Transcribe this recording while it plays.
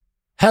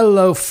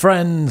Hello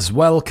friends,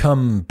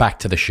 welcome back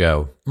to the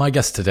show. My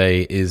guest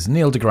today is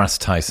Neil deGrasse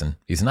Tyson.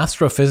 He's an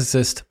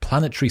astrophysicist,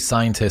 planetary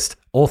scientist,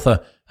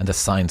 author, and a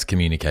science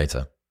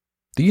communicator.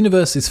 The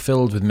universe is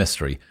filled with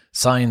mystery.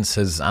 Science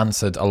has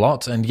answered a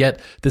lot, and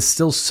yet there's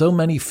still so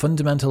many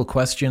fundamental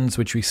questions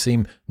which we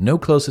seem no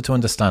closer to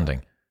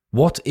understanding.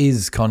 What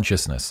is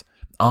consciousness?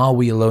 Are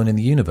we alone in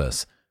the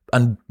universe?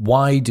 And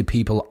why do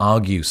people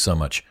argue so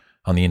much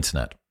on the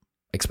internet?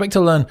 Expect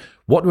to learn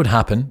what would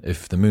happen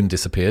if the moon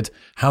disappeared,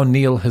 how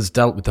Neil has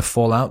dealt with the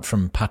fallout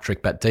from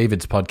Patrick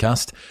Bet-David's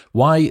podcast,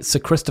 why Sir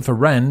Christopher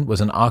Wren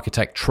was an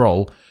architect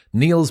troll,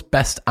 Neil's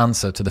best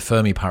answer to the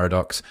Fermi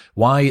paradox,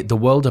 why the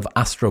world of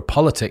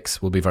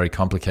astropolitics will be very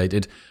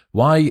complicated,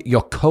 why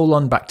your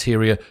colon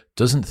bacteria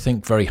doesn't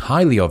think very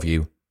highly of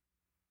you,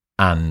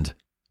 and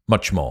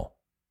much more.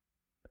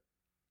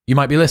 You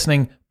might be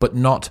listening, but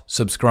not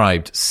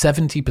subscribed.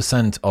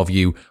 70% of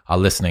you are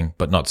listening,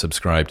 but not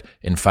subscribed,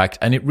 in fact,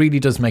 and it really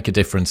does make a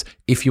difference.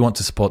 If you want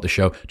to support the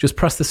show, just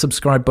press the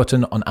subscribe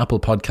button on Apple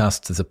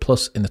Podcasts. There's a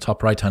plus in the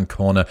top right-hand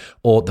corner,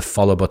 or the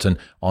follow button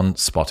on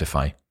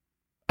Spotify.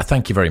 I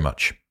thank you very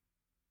much.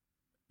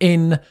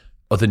 In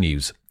other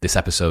news, this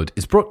episode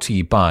is brought to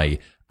you by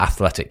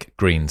Athletic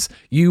Greens.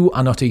 You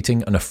are not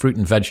eating enough fruit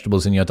and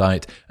vegetables in your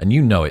diet, and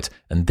you know it,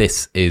 and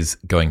this is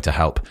going to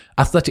help.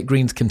 Athletic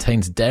Greens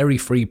contains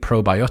dairy-free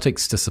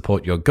probiotics to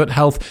support your gut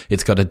health.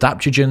 It's got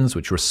adaptogens,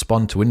 which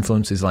respond to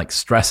influences like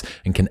stress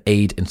and can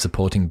aid in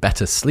supporting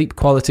better sleep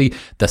quality.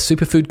 Their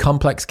superfood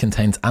complex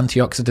contains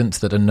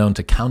antioxidants that are known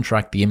to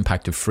counteract the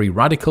impact of free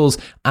radicals,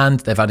 and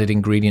they've added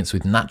ingredients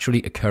with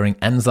naturally occurring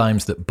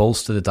enzymes that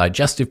bolster the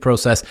digestive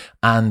process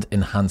and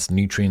enhance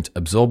nutrient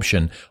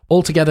absorption.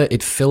 Altogether,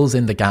 it fills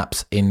in the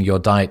gaps in your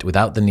diet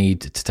without the need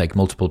to take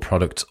multiple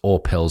products or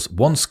pills.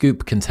 One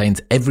scoop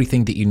contains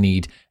everything that you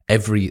need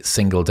every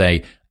single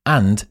day,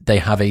 and they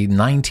have a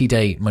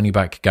 90-day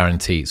money-back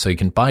guarantee, so you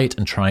can buy it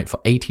and try it for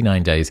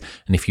 89 days,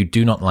 and if you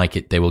do not like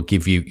it, they will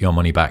give you your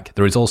money back.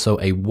 There is also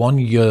a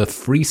 1-year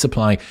free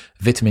supply of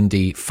vitamin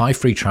D, 5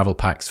 free travel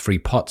packs, free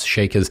pots,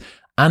 shakers,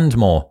 and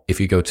more if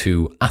you go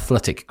to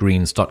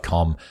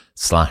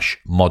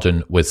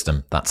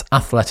athleticgreens.com/modernwisdom. That's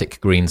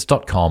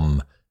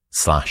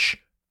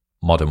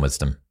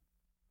athleticgreens.com/modernwisdom.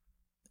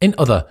 In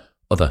other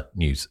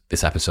news,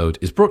 this episode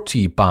is brought to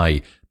you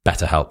by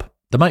BetterHelp.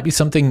 There might be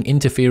something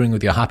interfering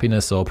with your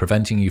happiness or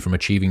preventing you from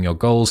achieving your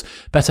goals.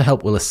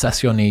 BetterHelp will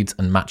assess your needs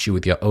and match you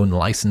with your own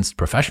licensed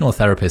professional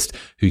therapist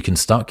who you can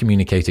start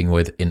communicating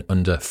with in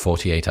under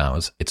 48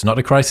 hours. It's not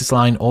a crisis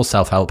line or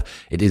self-help.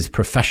 It is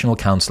professional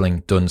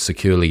counseling done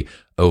securely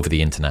over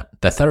the internet.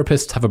 Their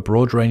therapists have a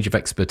broad range of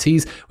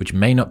expertise which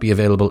may not be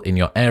available in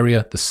your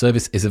area. The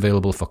service is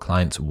available for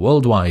clients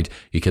worldwide.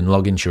 You can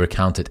log into your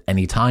account at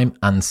any time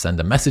and send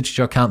a message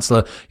to your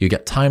counselor. You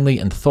get timely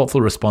and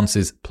thoughtful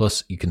responses,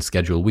 plus you can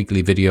schedule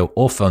weekly video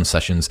or phone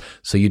sessions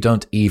so you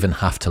don't even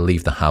have to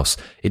leave the house.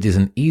 It is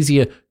an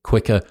easier,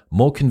 quicker,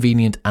 more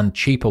convenient and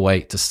cheaper way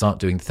to start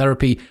doing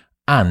therapy,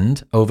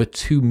 and over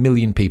 2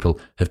 million people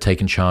have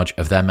taken charge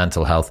of their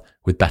mental health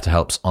with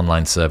BetterHelp's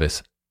online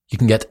service. You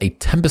can get a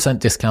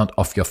 10% discount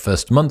off your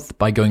first month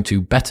by going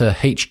to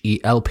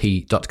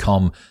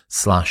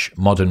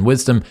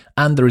betterhelp.com/modernwisdom,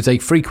 and there is a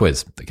free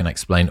quiz that can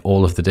explain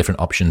all of the different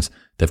options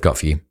they've got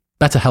for you.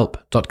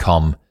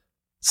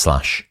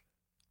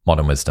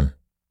 betterhelp.com/modernwisdom.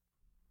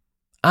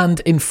 And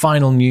in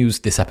final news,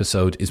 this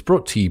episode is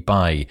brought to you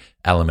by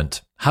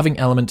Element. Having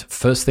Element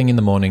first thing in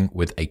the morning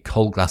with a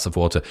cold glass of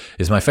water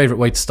is my favorite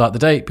way to start the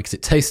day because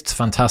it tastes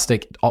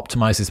fantastic, it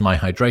optimizes my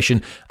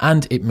hydration,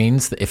 and it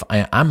means that if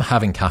I am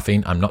having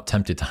caffeine, I'm not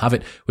tempted to have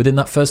it within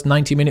that first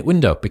 90-minute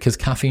window, because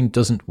caffeine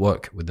doesn't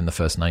work within the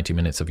first 90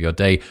 minutes of your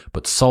day,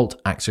 but salt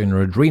acts in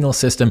your adrenal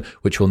system,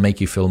 which will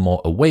make you feel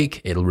more awake,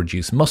 it'll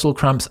reduce muscle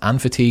cramps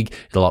and fatigue,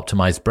 it'll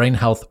optimize brain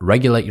health,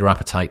 regulate your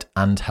appetite,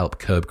 and help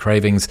curb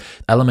cravings.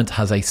 Element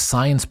has a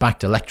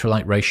science-backed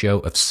electrolyte ratio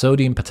of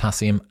sodium,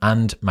 potassium,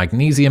 and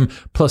magnesium.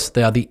 Plus,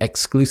 they are the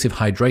exclusive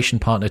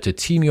hydration partner to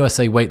Team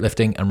USA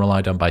weightlifting and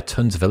relied on by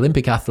tons of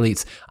Olympic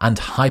athletes and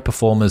high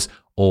performers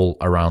all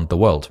around the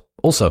world.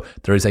 Also,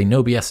 there is a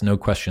no BS, no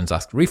questions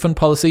asked refund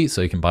policy,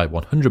 so you can buy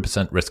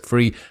 100%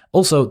 risk-free.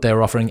 Also,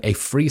 they're offering a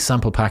free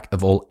sample pack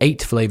of all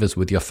 8 flavors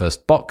with your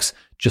first box.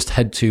 Just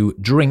head to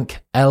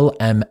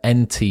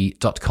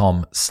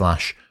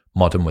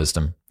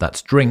drinklmnt.com/modernwisdom.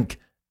 That's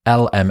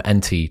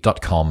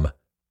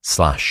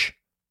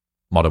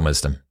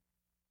drinklmnt.com/modernwisdom.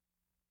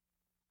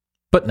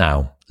 But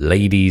now,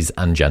 ladies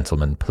and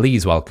gentlemen,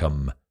 please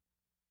welcome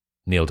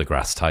Neil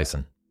deGrasse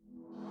Tyson.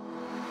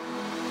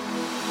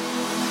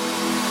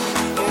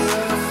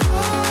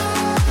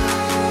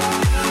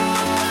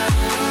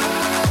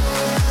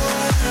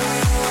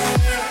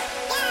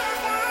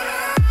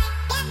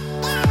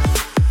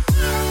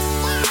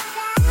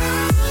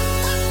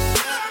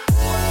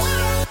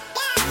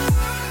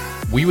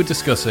 We were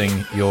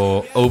discussing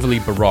your overly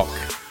baroque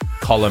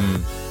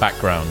column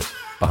background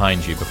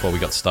behind you before we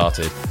got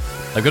started.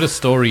 I've got a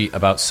story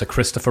about Sir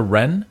Christopher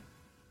Wren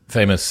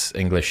famous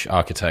English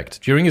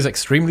architect. During his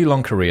extremely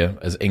long career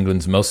as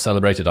England's most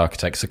celebrated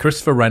architect, Sir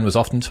Christopher Wren was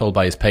often told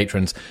by his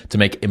patrons to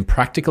make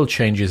impractical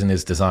changes in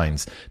his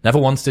designs. Never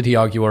once did he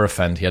argue or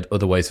offend. He had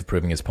other ways of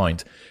proving his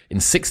point. In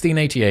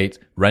 1688,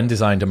 Wren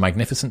designed a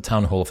magnificent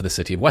town hall for the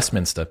city of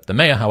Westminster. The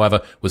mayor,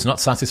 however, was not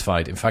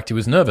satisfied. In fact, he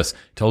was nervous.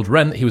 He told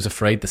Wren that he was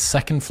afraid the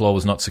second floor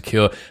was not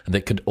secure and that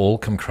it could all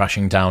come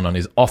crashing down on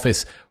his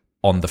office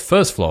on the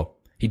first floor.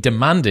 He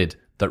demanded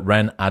that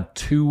Wren add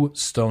 2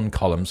 stone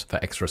columns for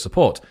extra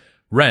support.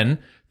 Wren,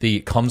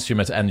 the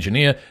consummate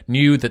engineer,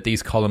 knew that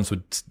these columns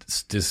would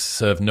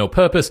serve no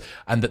purpose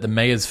and that the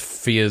mayor's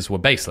fears were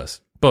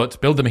baseless. But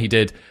build them he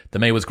did. The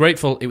mayor was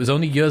grateful. It was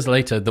only years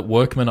later that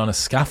workmen on a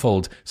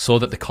scaffold saw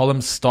that the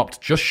columns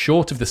stopped just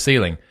short of the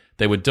ceiling.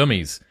 They were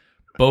dummies.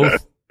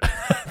 Both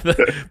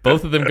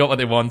of them got what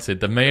they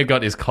wanted. The mayor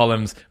got his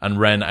columns, and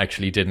Wren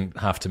actually didn't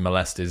have to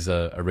molest his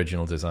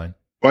original design.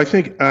 Well, I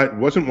think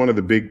wasn't one of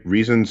the big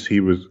reasons he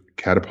was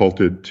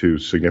catapulted to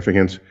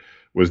significance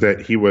was that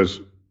he was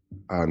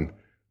an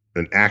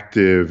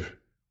active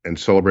and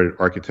celebrated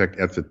architect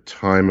at the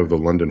time of the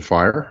London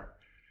Fire.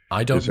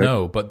 I don't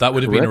know, but that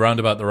would have been around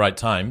about the right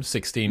time,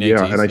 1680s.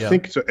 Yeah, and I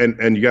think so.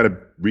 And you got to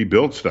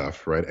rebuild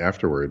stuff right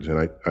afterwards.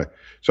 And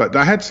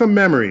I had some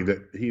memory that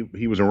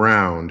he was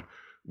around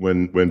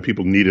when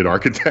people needed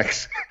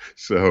architects.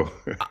 So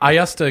I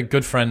asked a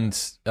good friend,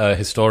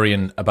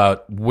 historian,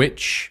 about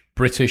which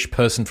British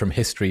person from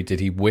history did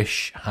he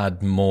wish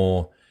had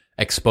more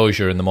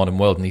exposure in the modern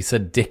world, and he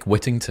said Dick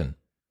Whittington.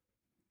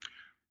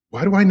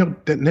 Why do I know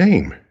that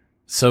name?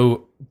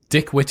 So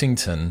Dick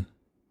Whittington,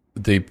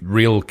 the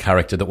real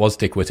character that was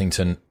Dick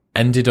Whittington,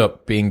 ended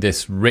up being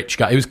this rich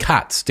guy. It was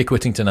cats. Dick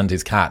Whittington and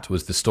his cat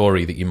was the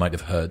story that you might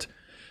have heard.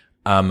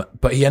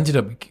 But he ended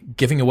up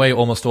giving away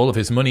almost all of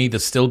his money.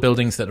 There's still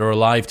buildings that are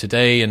alive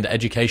today and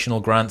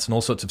educational grants and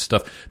all sorts of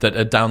stuff that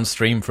are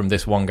downstream from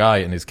this one guy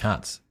and his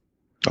cats.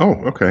 Oh,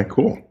 okay,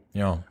 cool.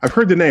 Yeah, I've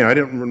heard the name. I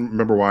didn't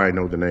remember why I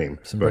know the name.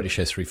 Some British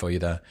history for you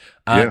there.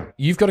 Yeah.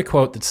 You've got a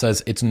quote that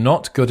says, "It's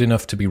not good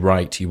enough to be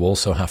right. You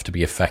also have to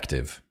be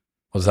effective."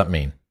 What does that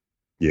mean?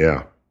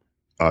 Yeah,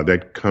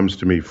 that comes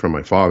to me from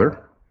my father,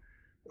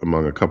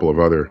 among a couple of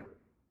other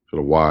sort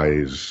of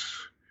wise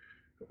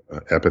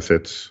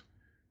epithets.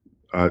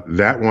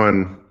 That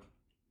one,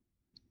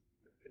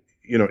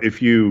 if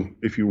you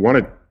want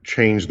to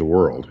change the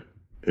world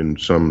in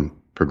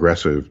some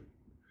progressive,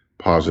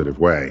 positive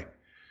way,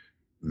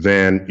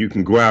 then you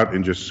can go out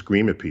and just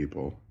scream at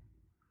people.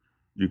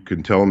 You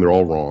can tell them they're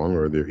all wrong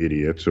or they're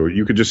idiots, or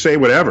you could just say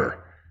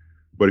whatever.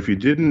 But if you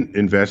didn't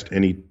invest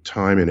any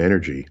time and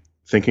energy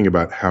thinking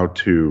about how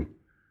to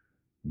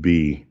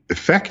be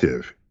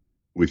effective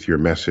with your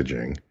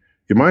messaging,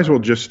 you might as well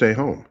just stay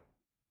home.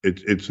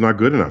 It's not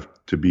good enough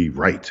to be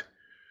right.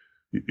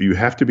 You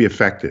have to be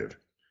effective.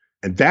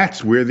 And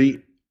that's where the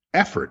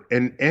effort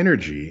and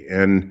energy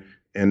and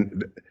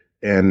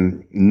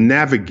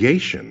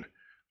navigation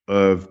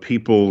of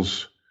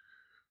people's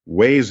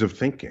ways of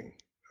thinking,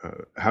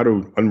 how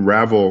to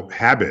unravel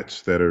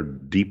habits that are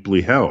deeply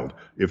held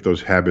if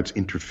those habits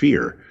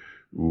interfere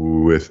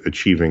with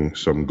achieving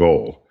some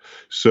goal.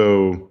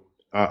 So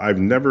I've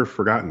never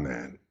forgotten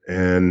that.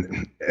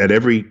 And at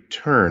every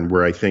turn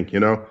where I think,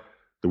 the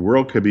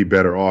world could be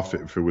better off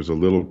if it was a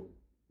little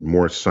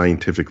more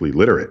scientifically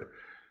literate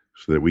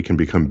so that we can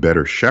become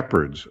better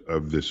shepherds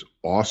of this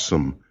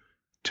awesome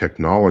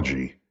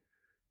technology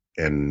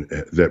and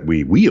that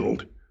we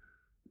wield.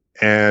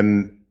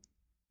 And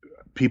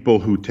people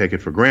who take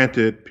it for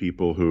granted,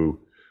 people who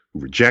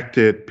reject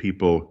it,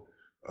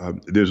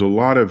 there's a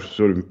lot of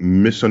sort of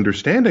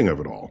misunderstanding of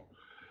it all.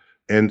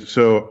 And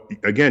so,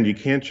 again, you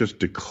can't just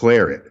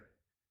declare it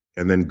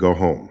and then go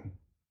home.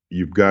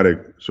 You've got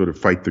to sort of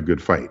fight the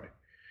good fight.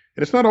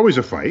 And it's not always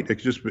a fight.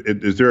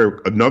 Is there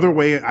another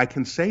way I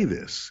can say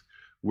this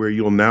where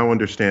you'll now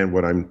understand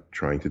what I'm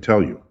trying to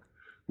tell you?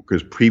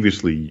 Because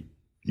previously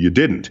you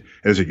didn't.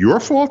 And is it your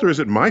fault or is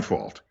it my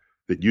fault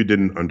that you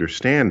didn't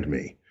understand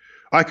me?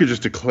 I could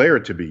just declare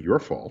it to be your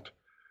fault.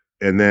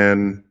 And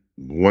then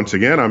once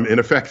again, I'm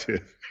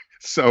ineffective.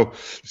 So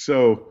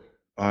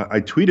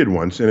I tweeted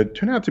once, and it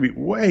turned out to be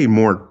way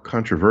more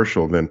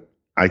controversial than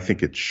I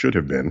think it should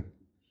have been.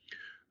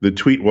 The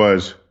tweet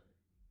was,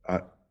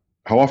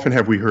 how often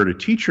have we heard a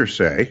teacher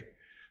say,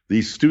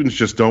 these students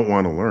just don't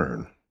want to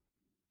learn?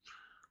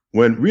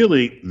 When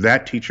really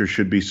that teacher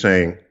should be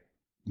saying,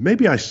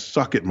 maybe I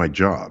suck at my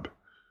job.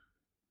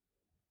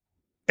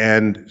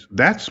 And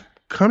that's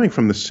coming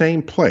from the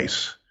same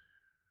place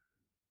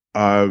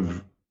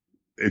of,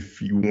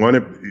 if you want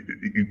to,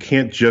 you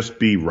can't just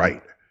be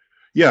right.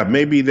 Yeah,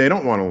 maybe they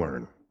don't want to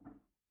learn.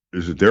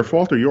 Is it their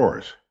fault or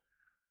yours?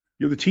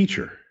 You're the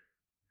teacher.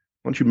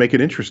 Why don't you make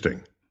it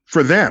interesting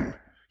for them?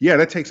 Yeah,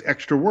 that takes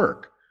extra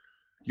work.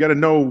 You got to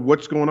know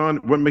what's going on,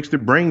 what makes their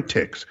brain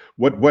ticks,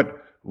 what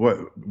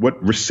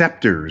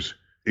receptors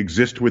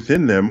exist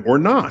within them or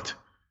not.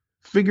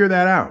 Figure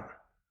that out.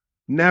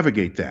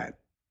 Navigate that.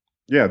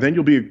 Yeah, then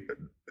you'll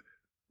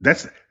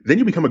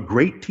become a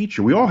great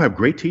teacher. We all have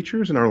great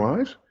teachers in our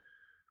lives.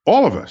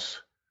 All of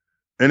us.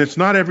 And it's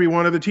not every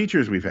one of the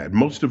teachers we've had.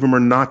 Most of them are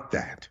not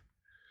that,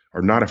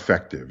 are not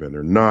effective, and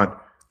they're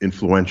not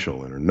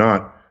influential, and are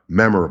not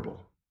memorable.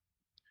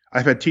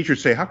 I've had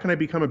teachers say, how can I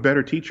become a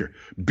better teacher?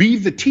 Be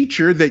the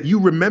teacher that you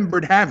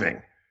remembered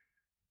having,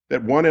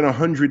 that 1 in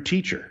 100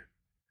 teacher.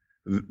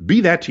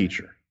 Be that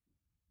teacher.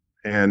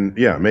 And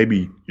yeah,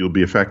 maybe you'll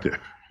be effective.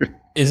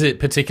 Is it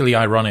particularly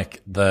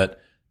ironic that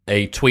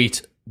a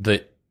tweet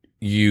that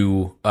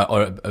you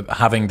or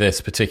having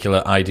this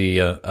particular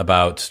idea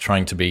about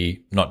trying to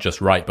be not just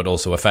right but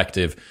also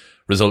effective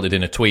resulted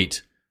in a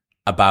tweet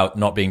about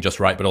not being just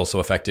right but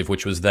also effective,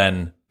 which was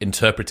then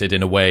interpreted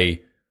in a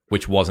way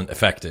which wasn't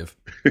effective?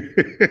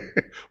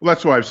 Well,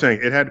 that's why I'm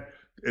saying it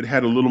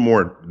had a little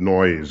more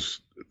noise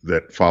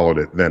that followed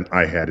it than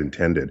I had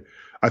intended.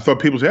 I thought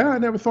people say, I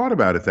never thought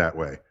about it that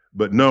way.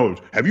 But no,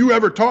 have you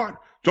ever taught?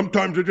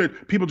 Sometimes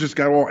people just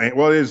got all,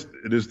 well, it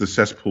is the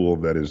cesspool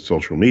that is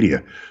social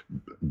media.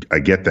 I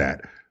get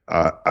that.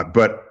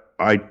 But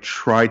I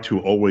try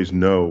to always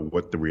know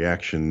what the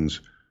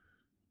range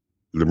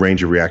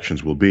of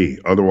reactions will be.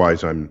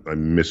 Otherwise, I'm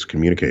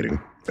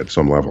miscommunicating at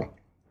some level.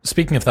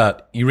 Speaking of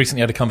that, you recently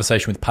had a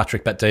conversation with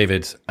Patrick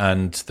Bet-David,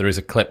 and there is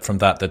a clip from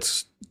that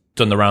that's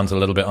done the rounds a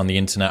little bit on the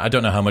internet. I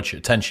don't know how much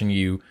attention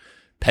you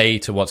pay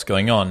to what's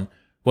going on.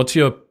 What's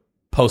your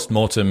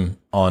post-mortem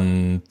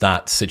on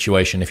that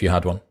situation, if you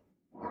had one?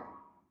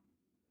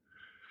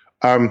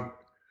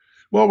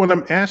 Well, when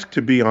I'm asked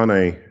to be on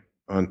a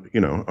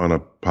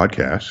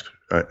podcast,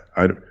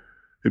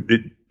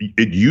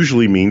 it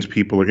usually means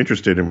people are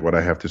interested in what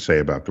I have to say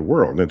about the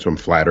world, and so I'm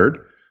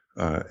flattered,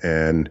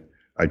 and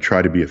I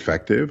try to be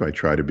effective. I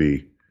try to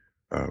be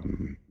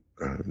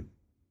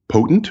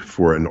potent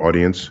for an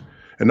audience,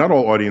 and not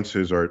all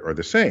audiences are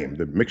the same.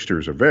 The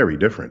mixtures are very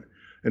different.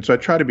 And so I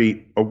try to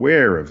be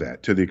aware of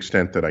that to the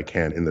extent that I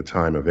can in the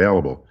time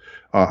available.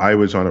 I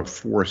was on a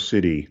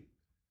 4-city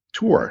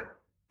tour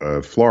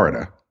of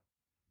Florida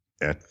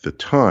at the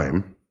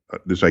time.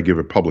 I give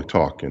a public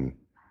talk in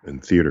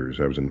theaters.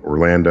 I was in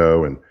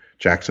Orlando and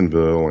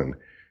Jacksonville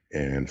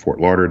and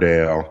Fort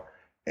Lauderdale.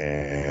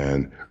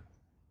 And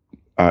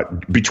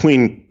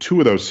between two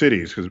of those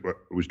cities, because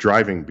I was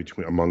driving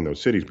among those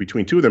cities,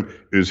 between two of them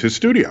is his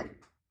studio.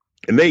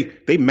 And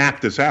they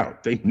mapped this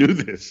out. They knew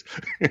this.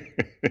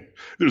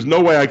 There's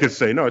no way I could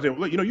say no. I said,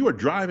 well, you were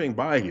driving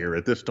by here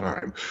at this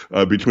time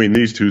between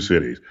these two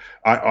cities.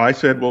 I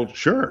said, well,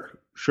 sure.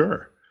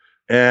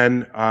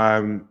 And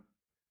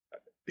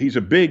he's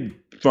a big,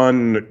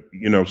 fun,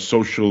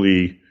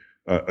 socially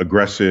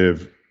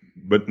aggressive,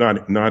 but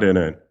not in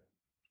an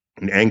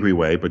angry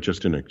way, but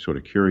just in a sort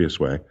of curious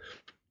way.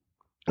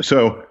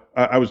 So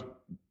I was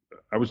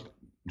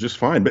just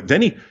fine. But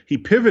then he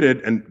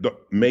pivoted and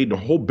made a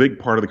whole big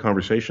part of the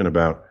conversation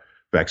about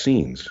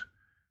vaccines.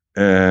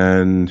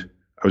 And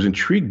I was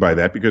intrigued by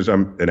that because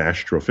I'm an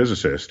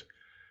astrophysicist.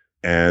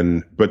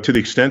 But to the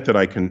extent that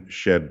I can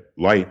shed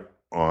light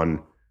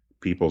on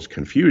people's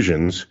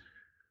confusions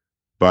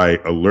by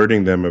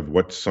alerting them of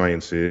what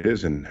science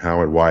is and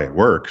how and why it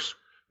works,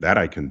 that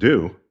I can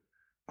do,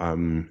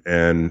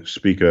 and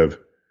speak of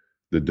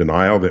the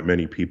denial that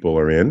many people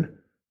are in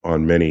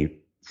on many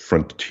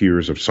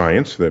frontiers of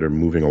science that are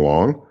moving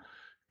along.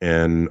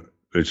 And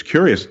it's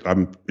curious.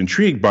 I'm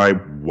intrigued by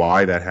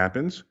why that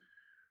happens,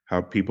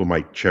 how people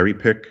might cherry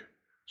pick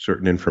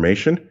certain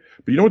information.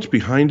 But what's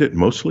behind it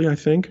mostly, I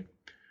think,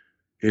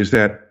 is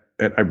that,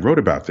 and I wrote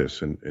about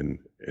this in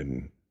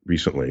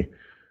recently,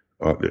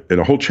 in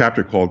a whole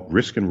chapter called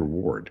Risk and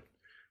Reward,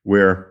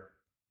 where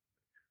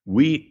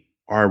we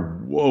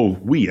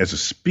as a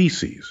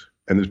species,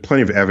 and there's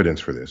plenty of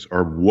evidence for this,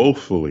 are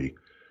woefully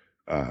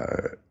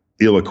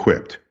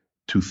ill-equipped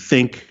to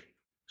think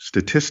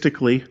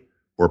statistically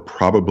or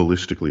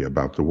probabilistically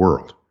about the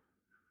world.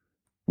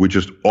 We're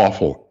just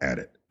awful at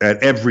it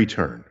at every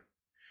turn.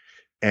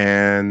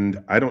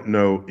 And I don't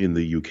know in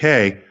the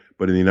UK,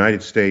 but in the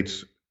United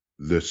States,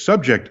 the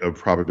subject of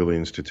probability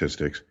and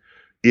statistics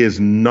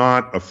is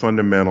not a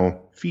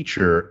fundamental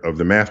feature of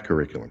the math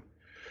curriculum.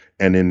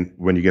 And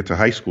when you get to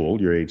high school,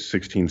 you're age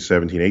 16,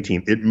 17,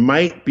 18, it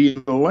might be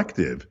an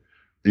elective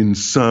in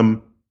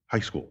some high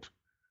schools,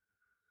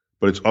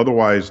 but it's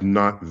otherwise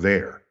not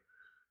there.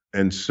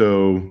 And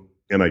so,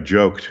 and I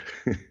joked,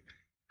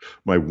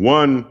 my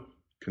one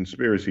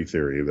conspiracy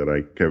theory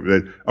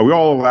are we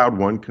all allowed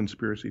one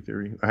conspiracy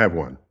theory? I have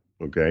one,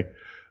 okay?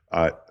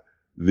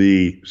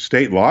 The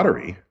state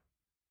lottery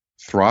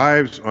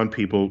thrives on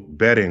people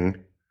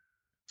betting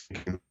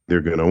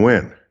they're going to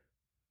win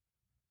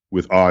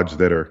with odds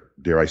that are,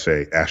 dare I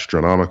say,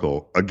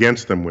 astronomical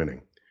against them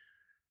winning.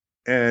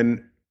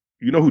 And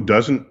who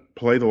doesn't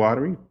play the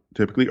lottery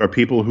typically are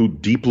people who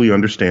deeply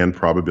understand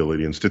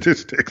probability and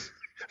statistics.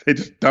 They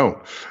just don't.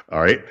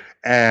 All right.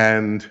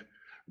 And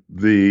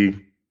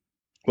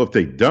if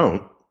they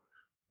don't,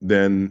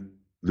 then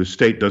the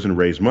state doesn't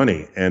raise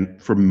money. And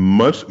for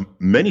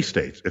many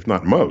states, if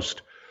not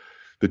most,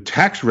 the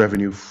tax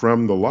revenue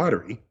from the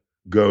lottery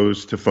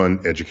goes to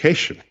fund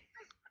education.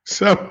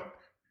 So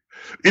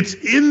it's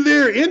in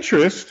their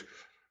interest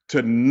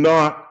to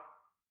not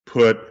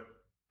put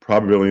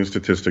probability and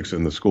statistics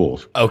in the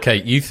schools.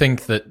 Okay, you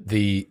think that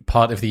the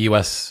part of the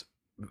US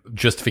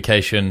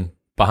justification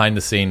behind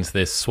the scenes,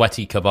 this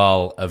sweaty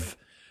cabal of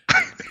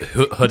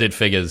hooded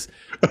figures,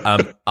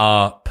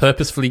 are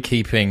purposefully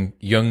keeping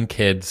young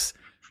kids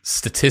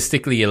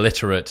statistically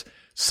illiterate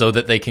so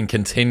that they can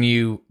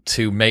continue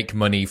to make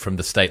money from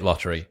the state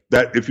lottery?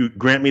 That, if you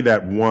grant me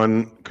that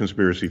one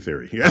conspiracy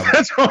theory,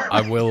 that's all.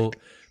 I will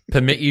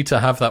permit you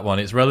to have that one.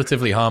 It's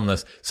relatively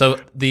harmless. So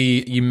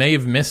you may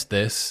have missed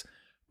this.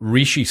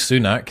 Rishi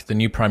Sunak, the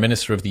new Prime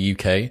Minister of the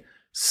UK,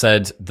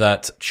 said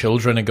that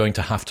children are going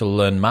to have to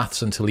learn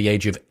maths until the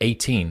age of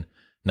 18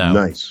 now,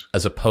 Nice.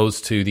 as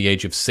opposed to the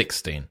age of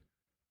 16.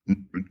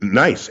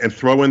 Nice.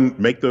 And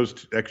make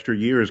those extra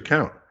years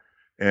count.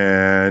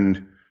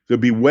 And they'll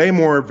be way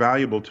more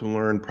valuable to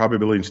learn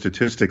probability and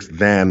statistics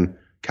than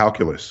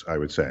calculus, I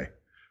would say,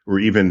 or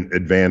even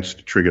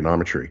advanced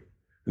trigonometry,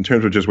 in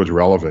terms of just what's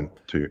relevant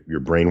to your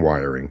brain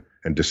wiring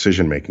and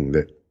decision making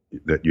that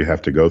you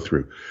have to go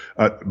through.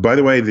 By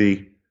the way,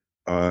 in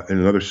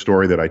another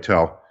story that I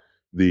tell,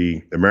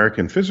 the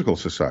American Physical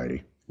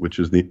Society, which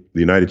is the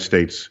United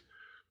States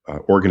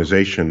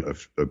organization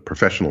of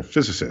professional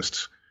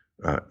physicists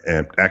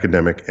and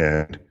academic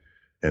and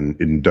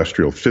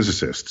industrial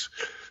physicists,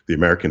 the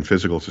American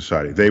Physical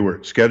Society, they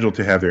were scheduled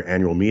to have their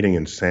annual meeting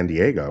in San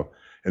Diego,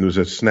 and there was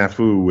a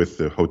snafu with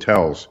the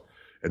hotels,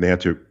 and they had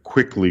to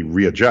quickly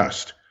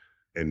readjust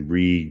and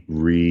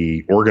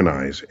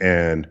reorganize.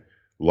 And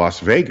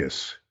Las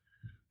Vegas,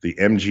 the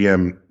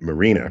MGM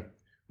Marina,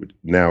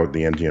 now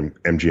the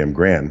MGM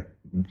Grand,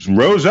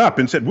 rose up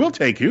and said, "We'll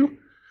take you.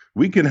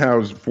 We can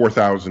house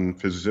 4,000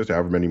 physicists,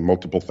 however many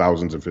multiple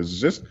thousands of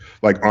physicists,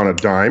 like on a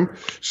dime."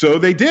 So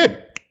they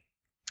did.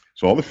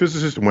 So all the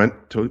physicists went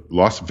to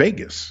Las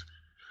Vegas.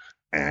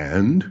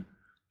 And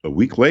a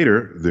week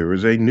later, there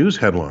was a news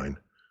headline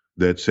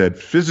that said,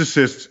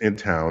 "Physicists in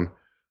town,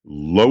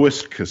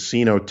 lowest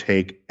casino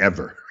take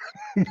ever."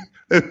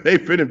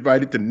 They've been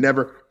invited to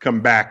never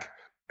come back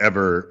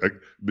ever,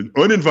 been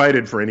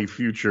uninvited for any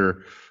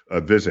future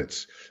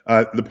visits.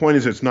 The point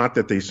is, it's not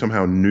that they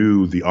somehow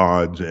knew the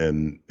odds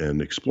and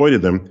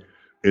exploited them.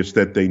 It's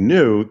that they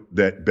knew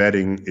that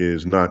betting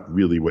is not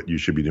really what you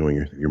should be doing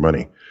with your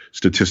money,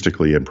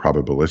 statistically and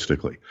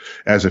probabilistically.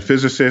 As a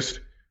physicist,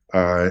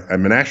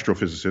 I'm an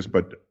astrophysicist,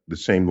 but the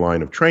same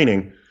line of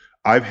training,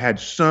 I've had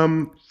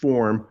some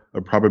form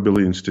of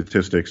probability and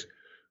statistics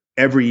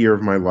every year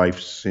of my life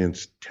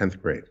since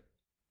 10th grade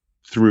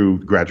through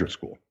graduate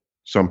school,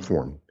 some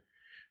form.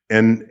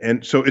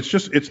 And so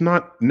it's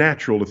not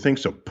natural to think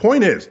so.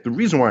 Point is, the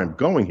reason why I'm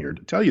going here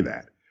to tell you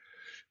that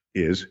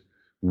is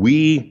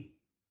we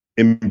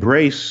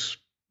embrace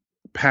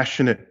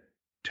passionate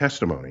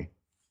testimony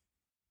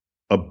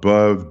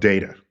above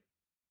data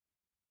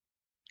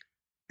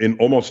in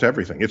almost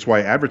everything. It's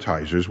why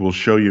advertisers will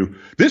show you,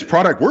 "This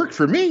product worked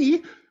for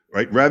me,"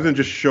 right? Rather than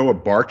just show a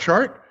bar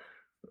chart.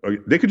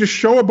 They could just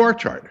show a bar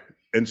chart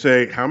and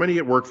say how many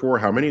it worked for,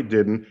 how many it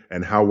didn't,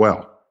 and how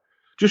well.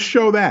 Just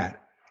show that.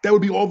 That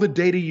would be all the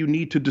data you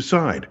need to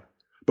decide.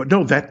 But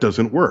no, that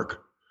doesn't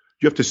work.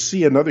 You have to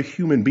see another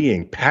human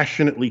being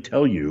passionately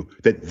tell you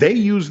that they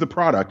use the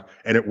product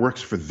and it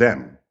works for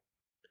them.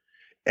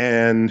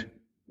 And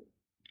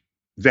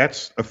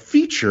that's a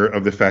feature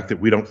of the fact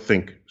that we don't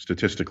think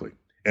statistically.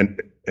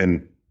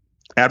 And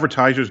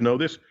advertisers know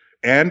this.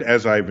 And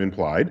as I've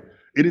implied,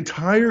 an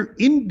entire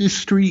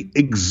industry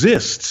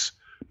exists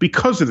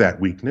because of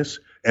that weakness,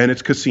 and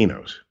it's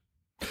casinos.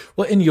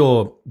 Well, in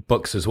your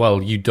books as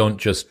well, you don't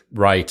just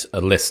write a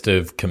list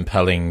of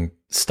compelling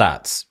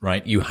stats,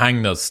 right? You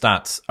hang those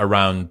stats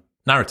around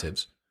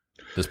narratives.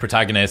 There's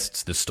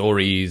protagonists, there's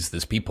stories,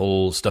 there's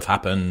people, stuff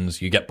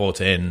happens, you get bought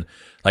in.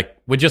 Like,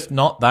 we're just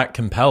not that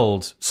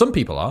compelled. Some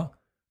people are.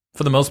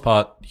 For the most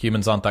part,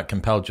 humans aren't that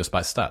compelled just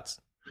by stats.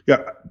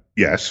 Yeah,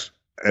 yes,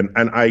 and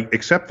I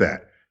accept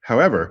that.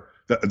 However,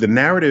 the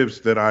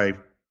narratives that I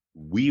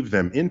weave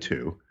them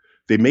into,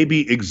 they may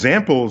be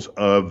examples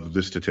of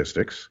the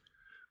statistics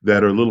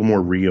that are a little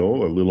more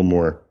real, a little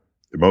more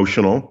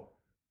emotional,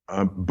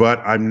 but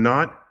I'm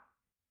not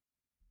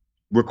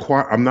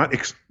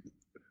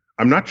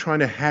trying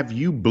to have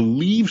you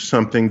believe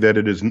something that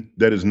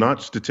is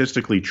not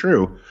statistically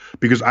true,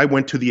 because I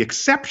went to the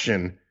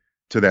exception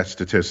to that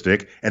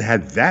statistic and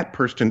had that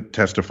person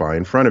testify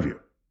in front of you.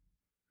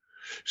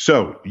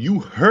 So you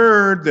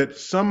heard that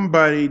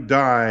somebody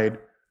died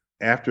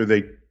after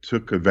they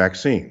took a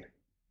vaccine.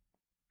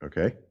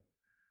 Okay.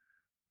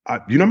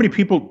 Do you know how many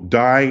people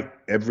die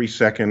every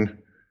second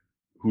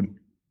who,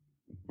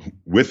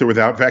 with or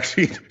without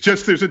vaccine?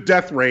 Just there's a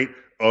death rate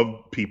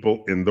of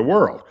people in the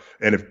world.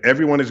 And if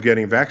everyone is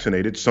getting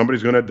vaccinated,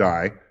 somebody's going to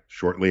die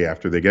shortly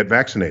after they get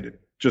vaccinated.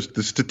 Just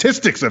the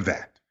statistics of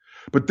that.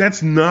 But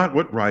that's not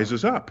what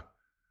rises up.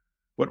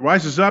 What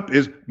rises up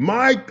is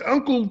my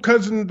uncle,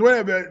 cousin,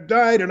 whatever,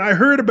 died, and I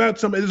heard about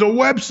somebody. There's a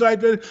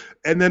website,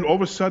 and then all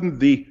of a sudden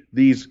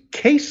these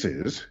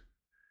cases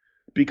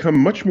become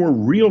much more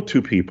real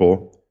to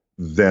people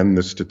than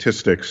the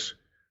statistics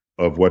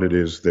of what it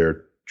is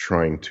they're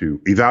trying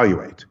to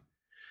evaluate.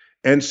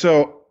 And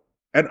so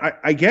And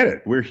I get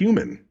it. We're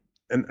human.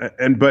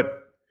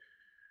 But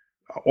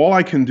all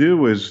I can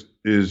do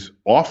is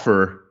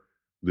offer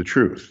the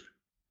truth,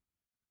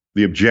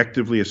 the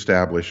objectively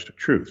established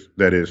truth.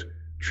 That is,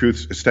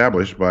 truths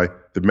established by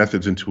the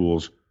methods and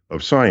tools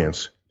of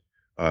science,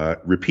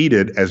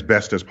 repeated as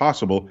best as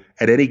possible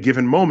at any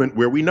given moment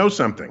where we know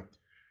something.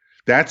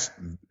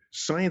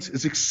 Science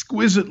is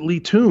exquisitely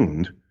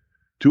tuned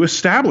to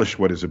establish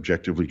what is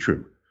objectively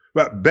true,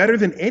 but better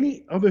than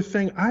any other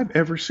thing I've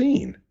ever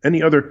seen,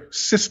 any other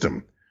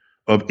system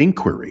of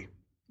inquiry.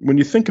 When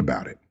you think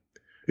about it,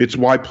 it's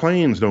why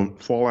planes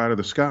don't fall out of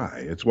the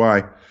sky. It's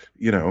why,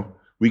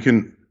 we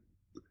can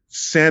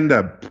send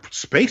a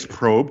space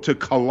probe to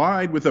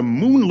collide with a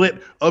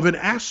moonlet of an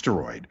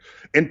asteroid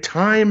and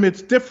time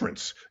its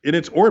difference in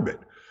its orbit.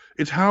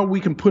 It's how we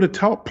can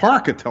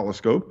park a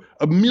telescope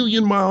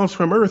 1,000,000 miles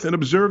from Earth and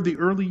observe the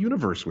early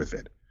universe with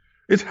it.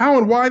 It's how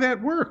and why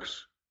that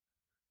works.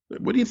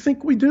 What do you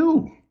think we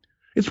do?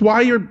 It's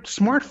why your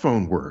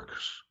smartphone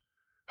works.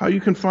 How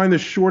you can find the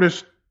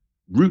shortest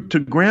route to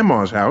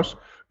grandma's house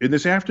in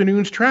this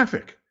afternoon's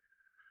traffic.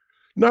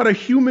 Not a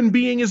human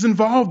being is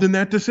involved in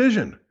that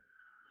decision.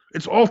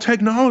 It's all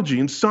technology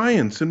and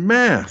science and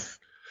math.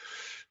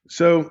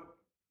 So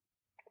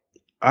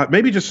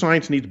maybe just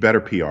science needs better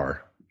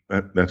PR.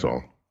 That's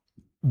all.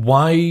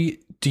 Why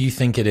do you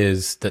think it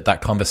is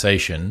that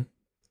conversation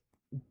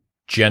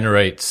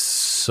generates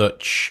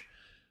such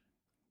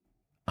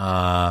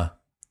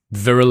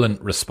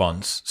virulent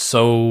response,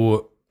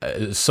 so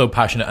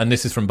passionate? And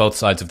this is from both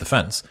sides of the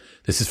fence.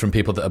 This is from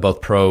people that are both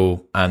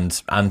pro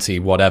and anti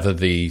whatever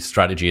the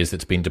strategy is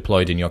that's been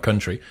deployed in your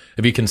country.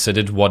 Have you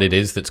considered what it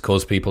is that's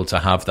caused people to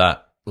have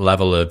that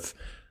level of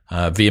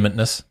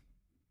vehementness?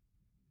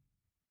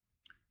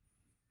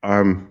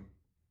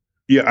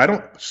 Yeah, I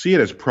don't see it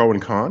as pro and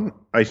con.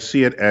 I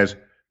see it as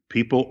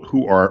people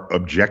who are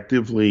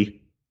objectively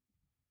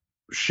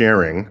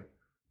sharing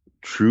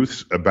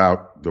truths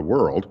about the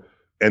world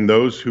and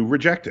those who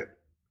reject it.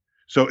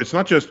 So it's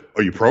not just,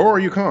 are you pro or are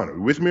you con? Are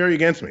you with me or are you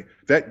against me?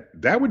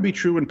 That would be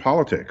true in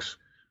politics,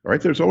 right?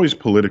 There's always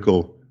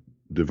political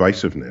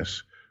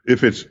divisiveness.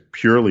 If it's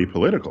purely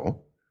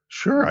political,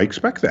 sure, I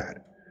expect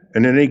that.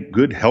 And in a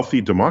good, healthy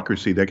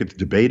democracy, that gets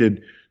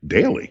debated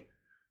daily.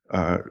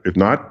 If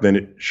not, then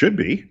it should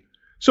be.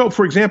 So,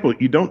 for example,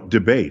 you don't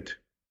debate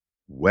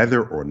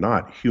whether or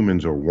not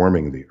humans are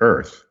warming the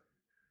earth.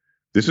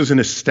 This is an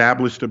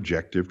established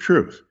objective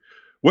truth.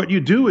 What you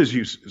do is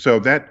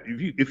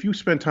if you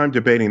spend time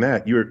debating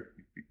that,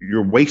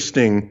 you're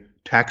wasting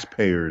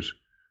taxpayers'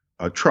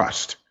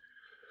 trust.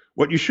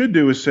 What you should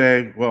do is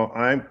say, well,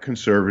 I'm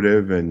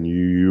conservative and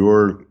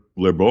you're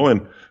liberal,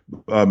 and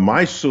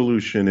my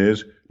solution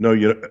is no,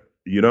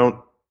 you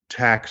don't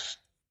tax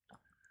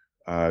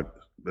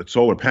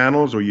solar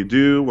panels, or you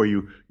do, or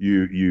you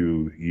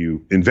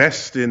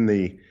invest in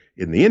the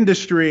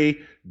industry.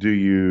 Do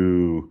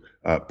you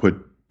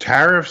put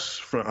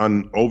tariffs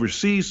on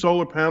overseas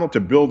solar panel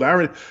to build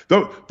our?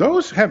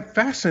 Those have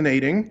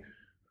fascinating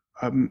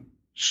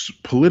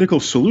political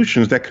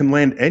solutions that can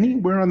land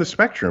anywhere on the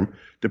spectrum,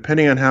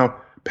 depending on how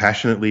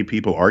passionately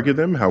people argue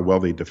them, how well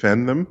they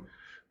defend them,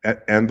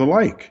 and the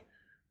like.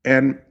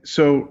 And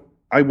so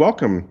I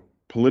welcome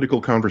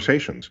political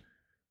conversations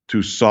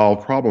to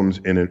solve problems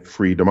in a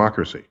free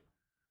democracy.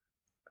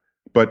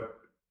 But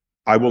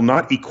I will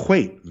not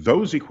equate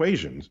those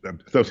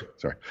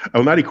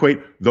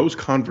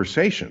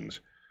conversations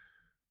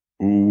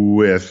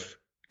with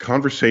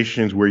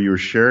conversations where you're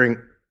sharing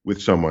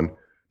with someone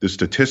the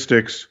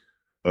statistics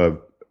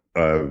of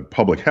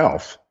public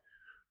health,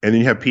 and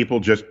then you have people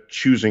just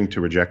choosing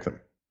to reject them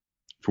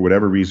for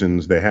whatever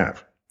reasons they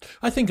have.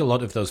 I think a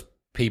lot of those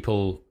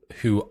people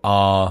who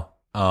are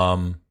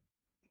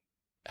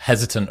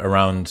hesitant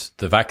around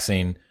the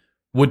vaccine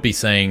would be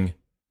saying,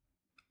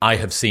 I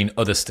have seen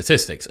other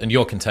statistics, and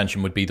your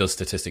contention would be those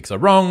statistics are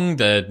wrong,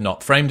 they're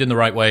not framed in the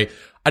right way.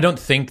 I don't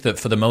think that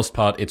for the most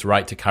part it's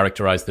right to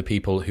characterize the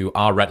people who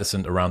are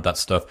reticent around that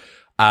stuff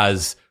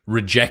as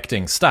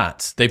rejecting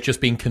stats. They've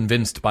just been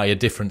convinced by a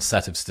different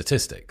set of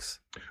statistics.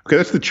 Okay,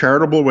 that's the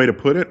charitable way to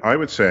put it. I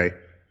would say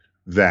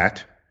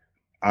that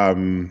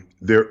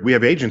we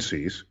have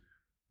agencies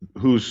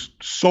whose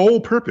sole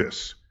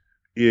purpose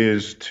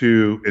is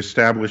to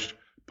establish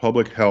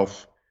public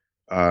health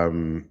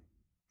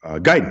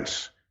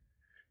guidance.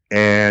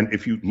 And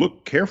if you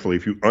look carefully,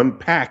 if you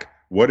unpack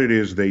what it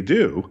is they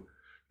do,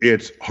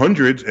 it's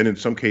hundreds and in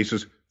some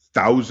cases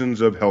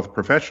thousands of health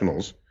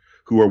professionals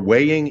who are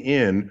weighing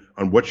in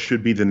on what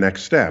should be the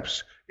next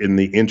steps in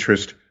the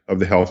interest of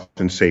the health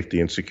and safety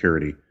and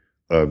security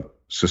of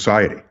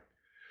society.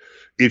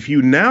 If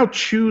you now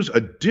choose a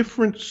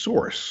different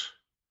source,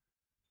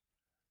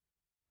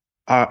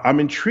 I'm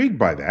intrigued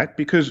by that,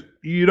 because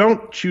you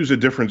don't choose a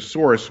different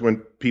source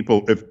when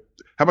how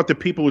about the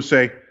people who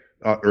say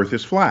Earth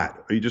is flat?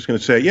 Are you just going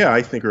to say, yeah,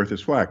 I think Earth is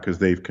flat because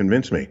they've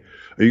convinced me?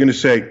 Are you going to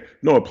say,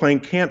 no, a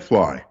plane can't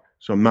fly,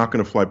 so I'm not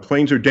going to fly?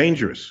 Planes are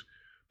dangerous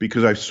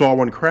because I saw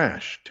one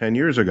crash 10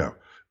 years ago.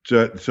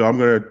 So I'm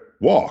going to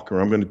walk, or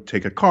I'm going to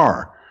take a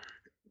car.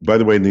 By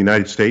the way, in the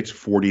United States,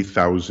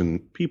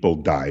 40,000 people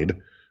died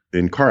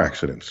in car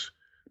accidents,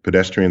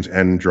 pedestrians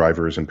and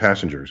drivers and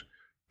passengers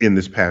in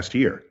this past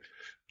year.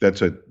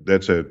 That's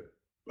a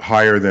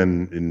higher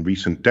than in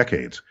recent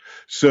decades.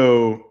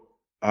 So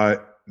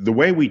the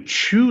way we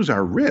choose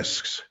our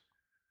risks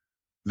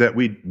that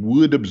we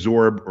would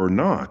absorb or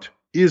not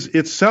is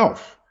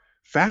itself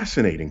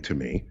fascinating to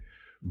me,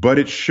 but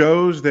it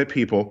shows that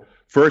people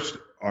first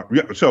are,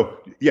 so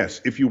yes,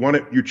 if you want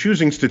it, you're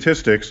choosing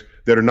statistics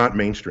that are not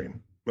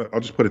mainstream. I'll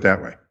just put it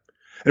that way.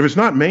 And if it's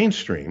not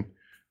mainstream,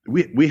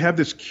 we have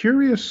this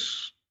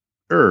curious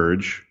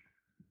urge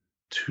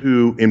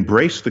to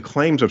embrace the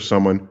claims of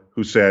someone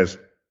who says,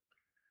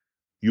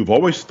 you've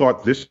always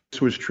thought this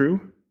was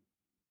true,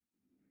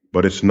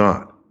 but it's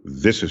not.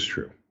 This is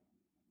true.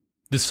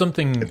 There's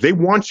something... They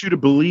want you to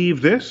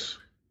believe this,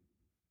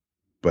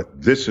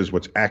 but this is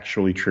what's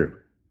actually true.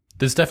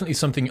 There's definitely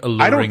something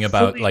alluring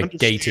about like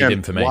gated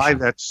information. Why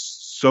that's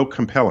so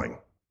compelling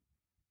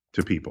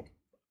to people.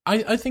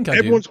 I think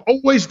everyone's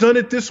always done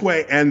it this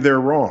way, and they're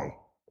wrong.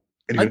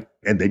 And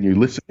then you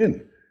listen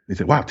in. They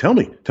say, "Wow, tell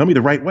me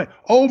the right way."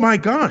 Oh my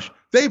gosh,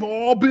 they've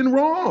all been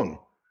wrong.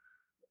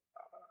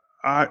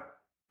 At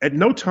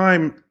no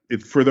time,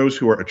 for those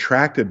who are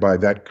attracted by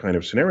that kind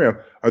of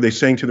scenario, are they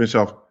saying to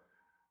themselves,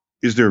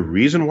 "Is there a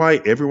reason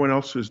why everyone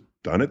else has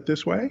done it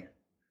this way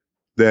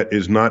that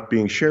is not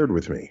being shared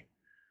with me?"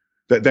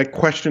 That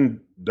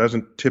question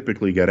doesn't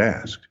typically get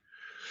asked.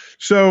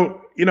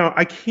 So,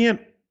 I can't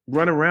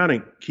run around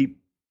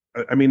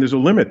and there's a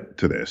limit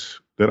to this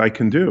that I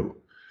can do.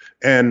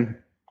 And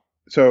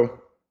so,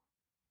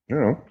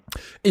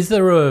 Is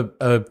there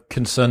a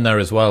concern there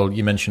as well?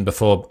 You mentioned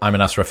before, I'm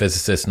an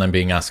astrophysicist and I'm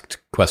being asked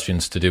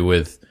questions to do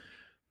with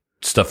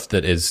stuff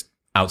that is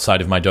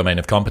outside of my domain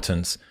of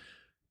competence.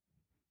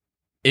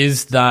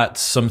 Is that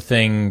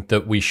something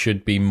that we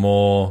should be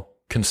more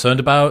concerned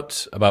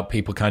about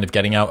people kind of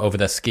getting out over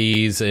their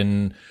skis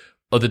in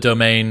other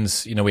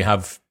domains? We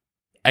have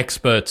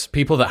experts,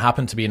 people that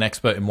happen to be an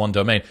expert in one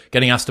domain,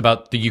 getting asked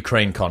about the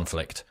Ukraine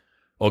conflict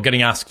or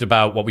getting asked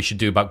about what we should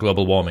do about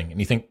global warming. And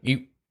you think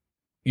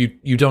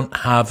you don't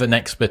have an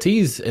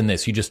expertise in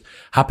this. You just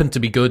happen to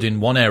be good in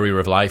one area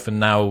of life. And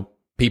now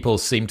people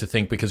seem to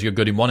think because you're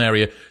good in one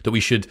area that we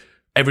should,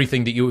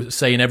 everything that you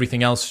say and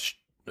everything else.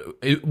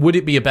 Would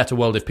it be a better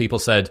world if people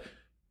said,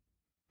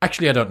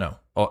 actually, I don't know,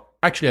 or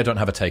actually, I don't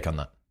have a take on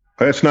that?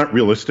 That's not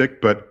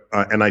realistic, but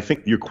and I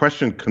think your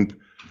question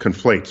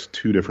conflates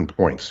two different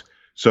points.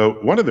 So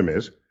one of them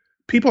is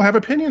people have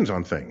opinions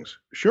on things.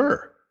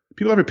 Sure.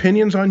 People have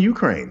opinions on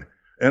Ukraine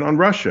and on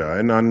Russia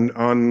and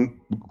on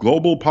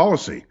global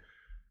policy.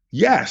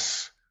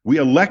 Yes, we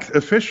elect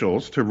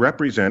officials to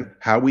represent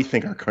how we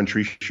think our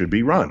country should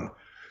be run.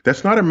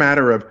 That's not a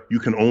matter of you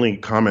can only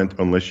comment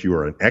unless you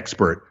are an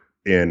expert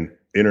in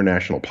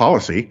international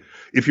policy.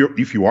 If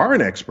you are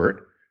an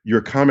expert,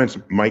 your comments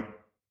might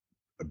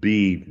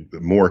be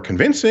more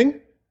convincing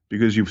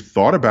because you've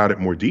thought about it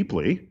more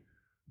deeply.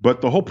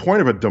 But the whole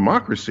point of a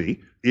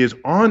democracy is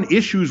on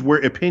issues where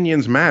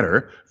opinions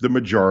matter, the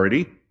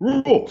majority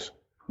rules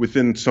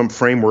within some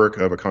framework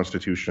of a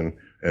constitution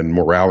and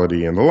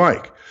morality and the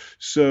like.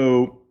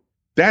 So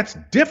that's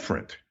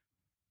different.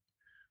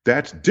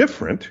 That's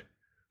different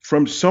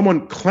from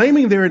someone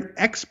claiming they're an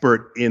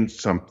expert in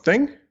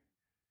something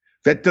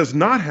that does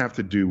not have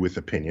to do with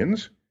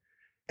opinions,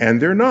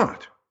 and they're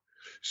not.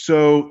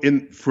 So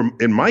in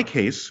my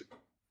case,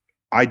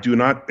 I do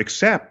not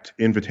accept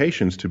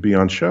invitations to be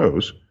on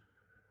shows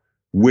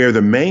where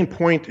the main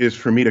point is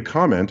for me to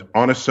comment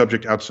on a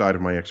subject outside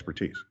of my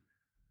expertise.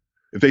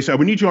 If they say,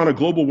 we need you on a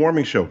global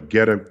warming show,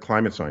 get a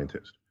climate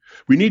scientist.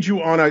 We need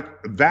you on a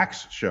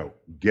vax show,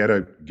 get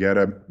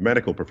a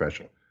medical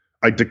professional.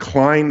 I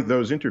decline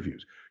those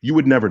interviews. You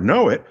would never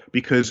know it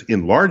because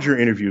in larger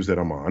interviews that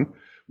I'm on,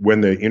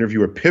 when the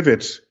interviewer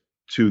pivots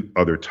to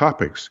other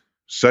topics,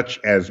 such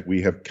as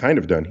we have kind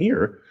of done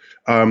here,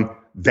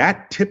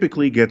 that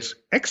typically gets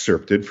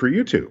excerpted for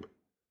YouTube.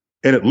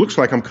 And it looks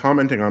like I'm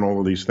commenting on all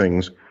of these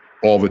things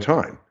all the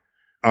time.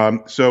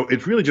 So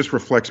it really just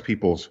reflects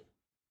people's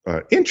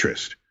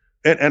interest.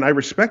 And I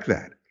respect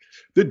that.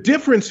 The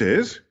difference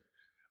is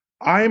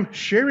I'm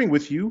sharing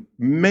with you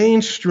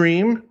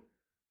mainstream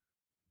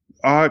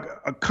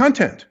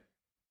content.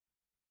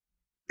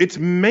 It's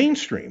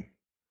mainstream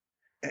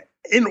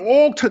in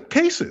all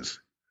cases.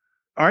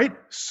 All right.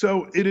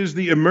 So it is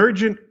the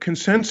emergent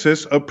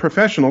consensus of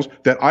professionals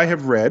that I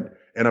have read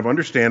and I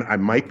understand. I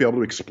might be able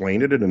to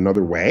explain it in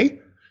another way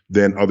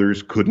than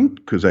others couldn't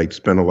because I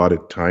spent a lot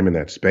of time in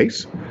that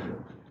space.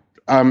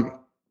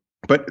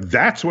 But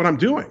that's what I'm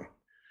doing.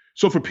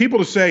 So for people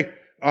to say,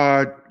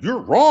 you're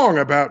wrong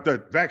about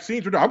the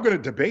vaccines, I'm going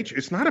to debate you.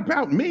 It's not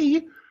about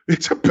me.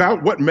 It's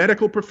about what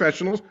medical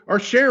professionals are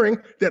sharing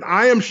that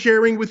I am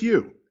sharing with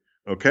you.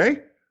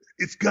 Okay.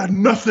 It's got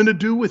nothing to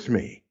do with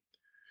me.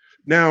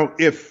 Now,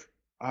 if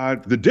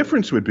the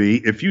difference would be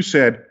if you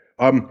said,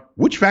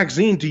 which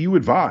vaccine do you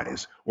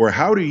advise? Or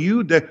how do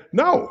you?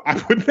 No,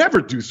 I would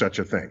never do such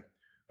a thing.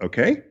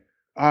 Okay.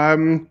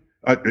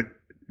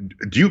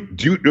 Do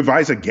you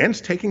advise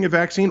against taking a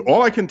vaccine?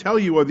 All I can tell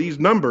you are these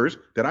numbers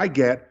that I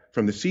get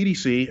from the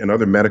CDC and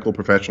other medical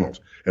professionals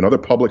and other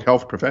public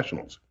health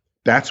professionals.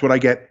 That's what I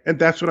get, and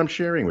that's what I'm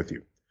sharing with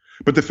you.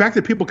 But the fact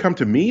that people come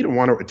to me to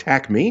want to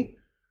attack me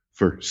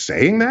for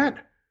saying that,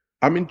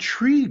 I'm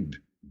intrigued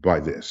by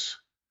this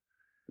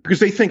because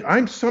they think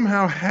I'm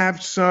somehow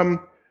have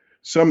some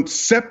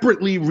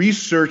separately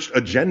researched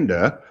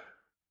agenda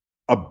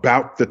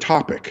about the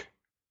topic.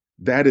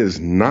 That is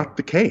not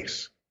the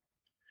case.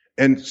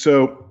 And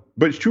so,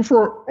 but it's true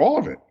for all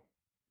of it.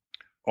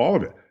 All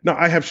of it. Now,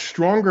 I have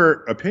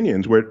stronger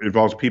opinions where it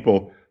involves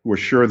people who are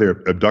sure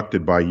they're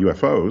abducted by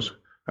UFOs.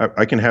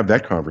 I can have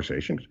that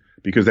conversation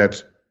because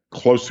that's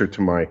closer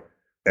to my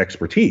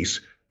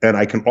expertise. And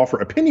I can offer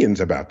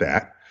opinions about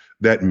that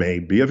that may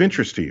be of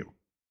interest to you.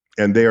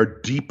 And they are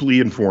deeply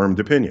informed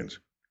opinions.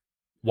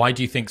 Why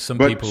do you think some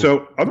But people...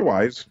 so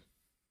otherwise...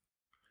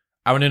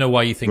 I want to know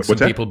why you think some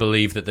What's that? people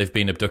believe that they've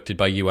been abducted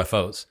by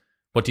UFOs.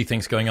 What do you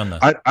think's going on there?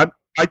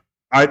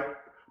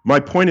 My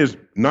point is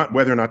not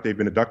whether or not they've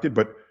been abducted,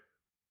 but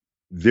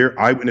their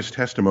eyewitness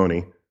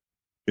testimony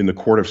in the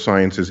court of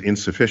science is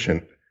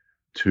insufficient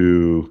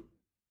to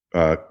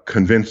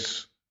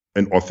convince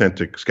an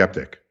authentic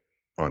skeptic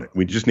on it.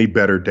 We just need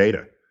better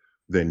data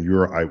than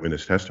your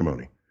eyewitness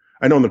testimony.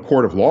 I know in the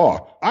court of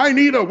law, I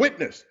need a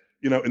witness.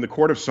 In the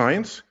court of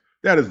science,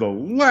 that is the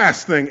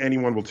last thing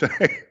anyone will say.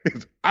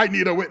 Is, I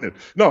need a witness.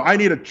 No, I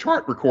need a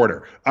chart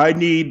recorder. I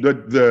need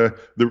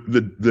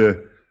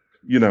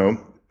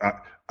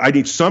I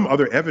need some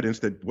other evidence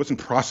that wasn't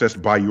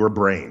processed by your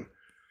brain.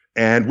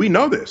 And we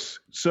know this.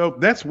 So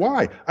that's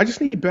why I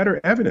just need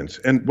better evidence.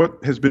 And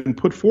what has been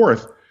put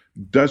forth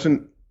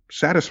doesn't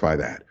satisfy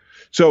that.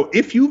 So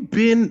if you've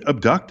been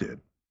abducted,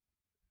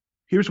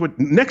 here's what,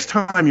 next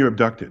time you're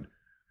abducted,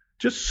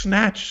 just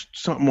snatch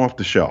something off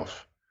the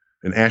shelf,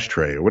 an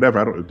ashtray or whatever.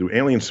 I don't do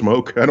alien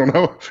smoke. I don't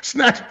know.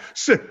 Snatch,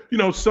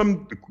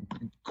 some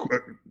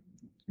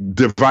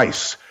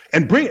device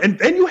and bring, and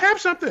you have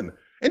something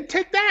and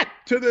take that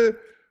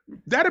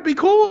that'd be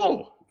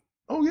cool.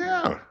 Oh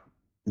yeah.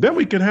 Then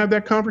we can have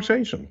that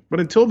conversation. But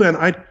until then,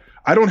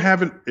 I don't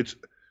have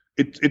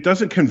it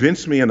doesn't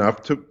convince me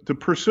enough to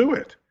pursue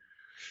it.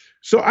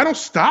 So I don't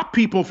stop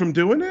people from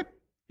doing it.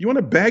 You want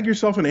to bag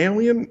yourself an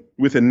alien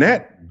with a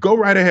net? Go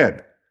right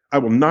ahead. I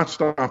will not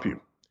stop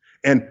you.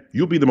 And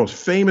you'll be the most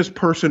famous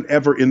person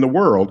ever in the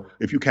world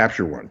if you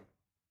capture one.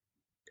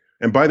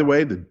 And by the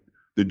way,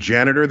 the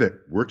janitor that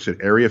works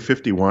at Area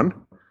 51,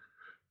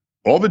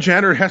 all the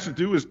janitor has to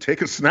do is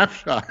take a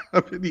snapshot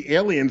of the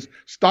aliens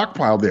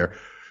stockpiled there.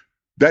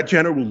 That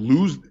janitor will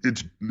lose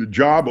its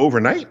job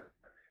overnight,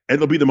 and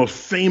it'll be the most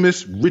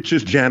famous,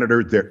 richest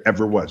janitor there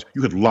ever was.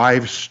 You could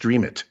live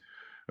stream it.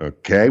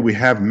 Okay, we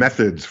have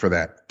methods for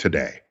that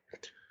today.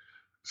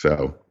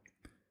 So,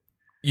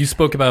 you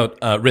spoke about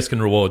risk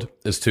and reward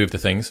as two of the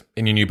things.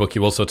 In your new book,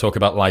 you also talk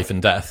about life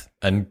and death.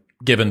 And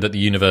given that the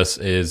universe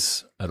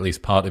is at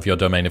least part of your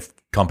domain of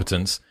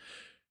competence,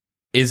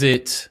 is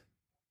it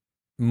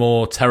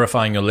more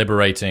terrifying or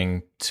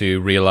liberating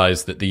to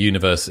realize that the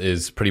universe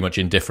is pretty much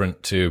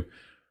indifferent to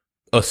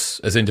us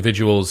as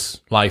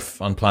individuals,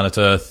 life on planet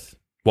Earth,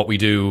 what we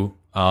do,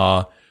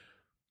 our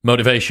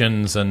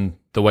motivations, and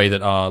the way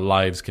that our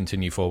lives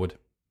continue forward?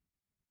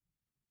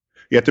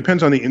 Yeah, it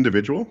depends on the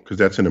individual because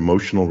that's an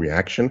emotional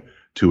reaction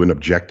to an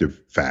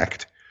objective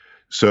fact.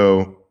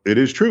 So it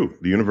is true.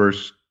 The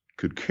universe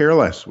could care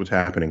less what's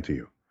happening to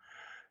you,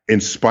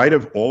 in spite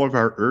of all of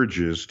our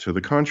urges to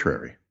the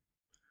contrary.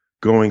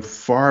 Going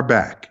far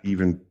back,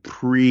 even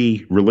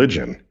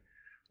pre-religion.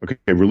 Okay,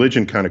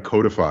 religion kind of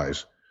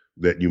codifies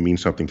that you mean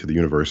something to the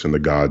universe and the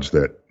gods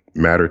that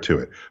matter to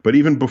it. But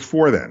even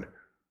before then,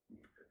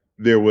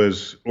 there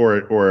was,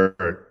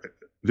 or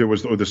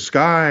the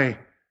sky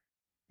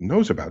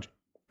knows about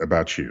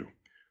you.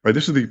 Right?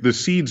 This is the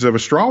seeds of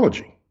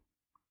astrology.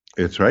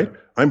 It's right.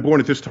 I'm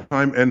born at this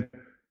time,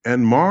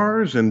 and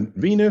Mars and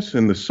Venus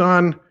and the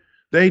sun,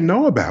 they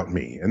know about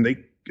me, and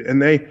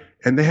they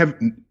have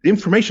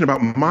information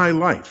about my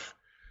life.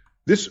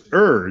 This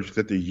urge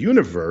that the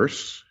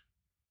universe,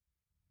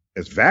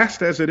 as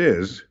vast as it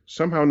is,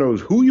 somehow knows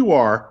who you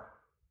are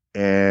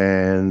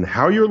and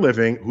how you're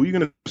living, who you're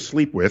going to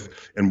sleep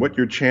with, and what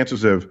your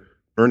chances of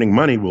earning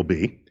money will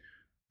be.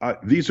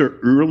 These are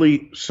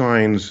early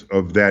signs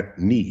of that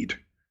need.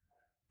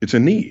 It's a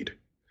need.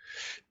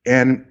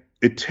 And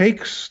it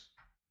takes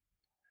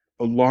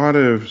a lot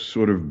of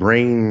sort of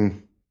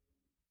brain,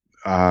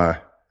 I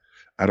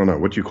don't know,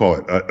 what you call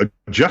it,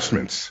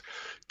 adjustments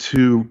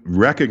to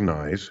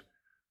recognize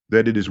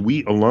that it is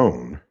we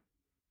alone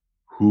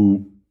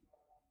who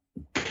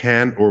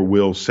can or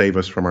will save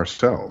us from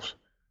ourselves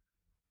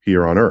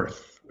here on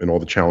Earth and all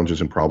the challenges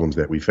and problems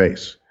that we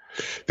face.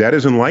 That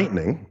is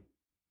enlightening.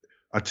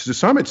 To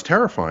some, it's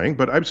terrifying,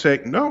 but I'd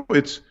say, no,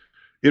 it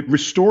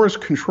restores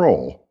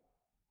control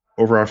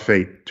over our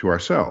fate to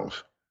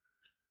ourselves.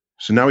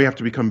 So now we have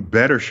to become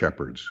better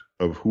shepherds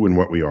of who and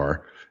what we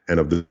are and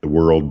of the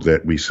world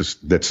that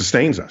that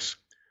sustains us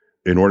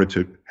in order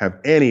to have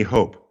any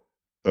hope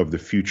of the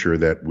future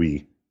that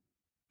we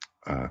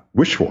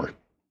wish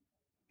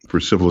for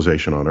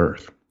civilization on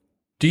Earth.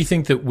 Do you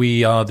think that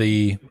we are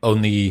the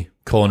only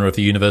corner of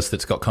the universe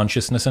that's got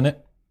consciousness in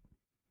it?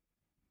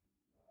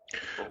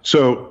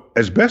 So,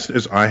 as best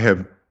as I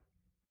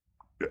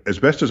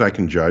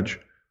can judge,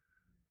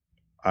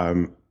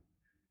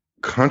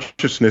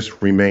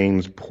 consciousness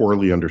remains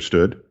poorly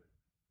understood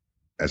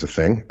as a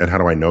thing. And how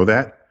do I know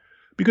that?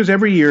 Because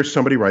every year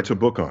somebody writes a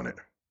book on it.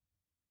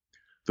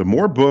 The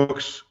more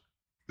books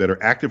that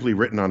are actively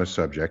written on a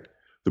subject,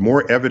 the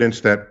more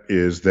evidence that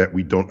is that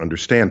we don't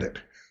understand it.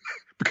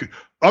 Because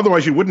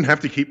otherwise, you wouldn't have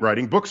to keep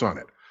writing books on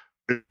it.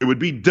 It would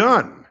be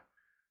done.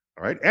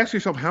 All right. Ask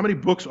yourself, how many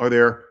books are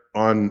there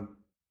on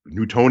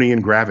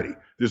Newtonian gravity?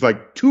 There's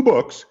like 2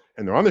 books,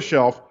 and they're on the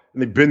shelf,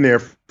 and they've been there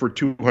for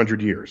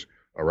 200 years.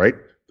 All right.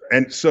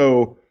 And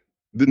so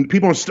the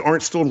people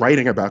aren't still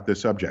writing about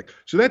this subject.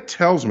 So that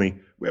tells me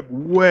we have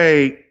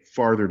way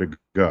farther to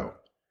go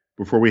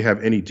before we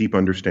have any deep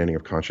understanding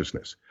of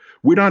consciousness.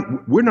 We're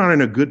not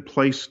in a good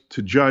place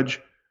to judge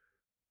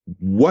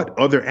what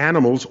other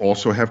animals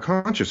also have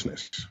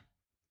consciousness.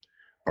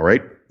 All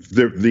right.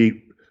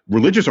 The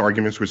religious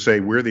arguments would say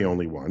we're the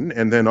only one.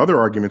 And then other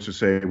arguments would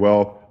say,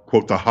 well,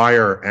 quote, the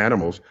higher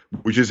animals,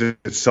 which is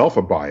itself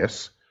a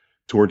bias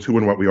towards who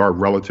and what we are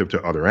relative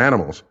to other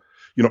animals.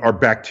 Are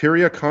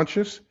bacteria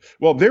conscious?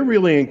 Well, they're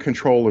really in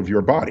control of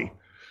your body,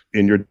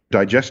 in your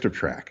digestive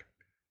tract.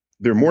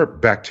 There are more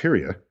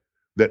bacteria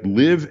that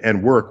live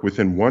and work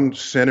within 1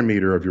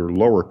 centimeter of your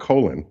lower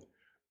colon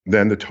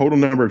than the total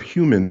number of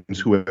humans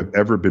who have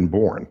ever been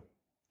born.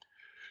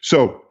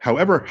 So,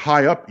 however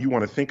high up you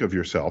want to think of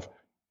yourself,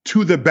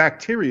 to the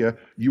bacteria,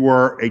 you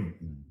are a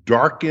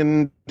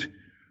darkened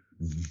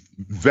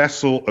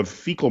vessel of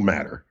fecal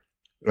matter,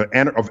 of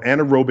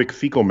anaerobic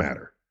fecal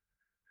matter.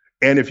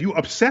 And if you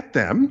upset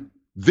them,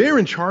 they're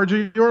in charge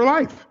of your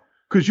life,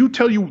 because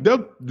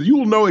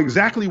you'll know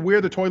exactly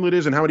where the toilet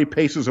is and how many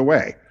paces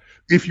away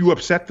if you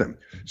upset them.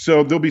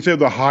 So they'll be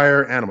the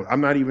higher animals.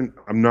 I'm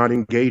not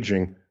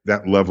engaging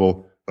that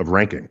level of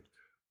ranking.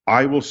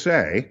 I will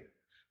say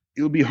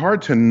it'll be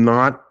hard to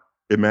not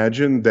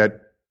imagine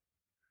that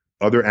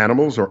other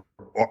animals or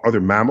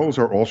other mammals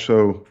are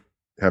also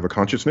have a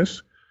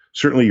consciousness.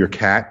 Certainly your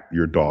cat,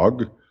 your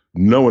dog,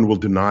 no one will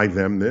deny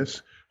them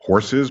this.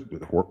 Horses,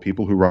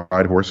 people who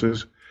ride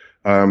horses,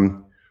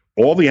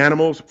 all the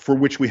animals for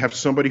which we have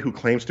somebody who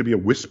claims to be a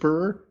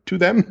whisperer to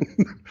them,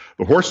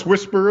 the horse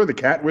whisperer, the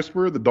cat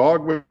whisperer, the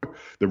dog,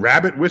 the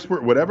rabbit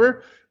whisperer,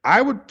 whatever,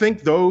 I would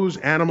think those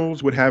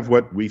animals would have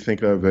what we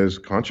think of as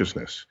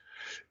consciousness.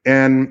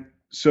 And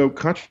so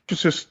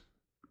consciousness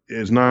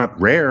is not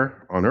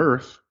rare on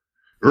Earth.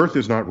 Earth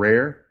is not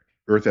rare.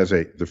 Earth has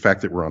the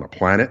fact that we're on a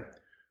planet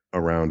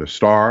around a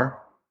star,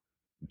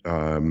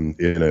 in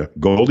a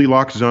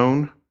Goldilocks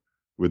zone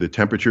where the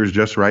temperature is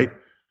just right.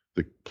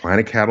 The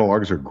planet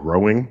catalogs are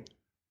growing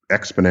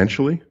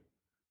exponentially.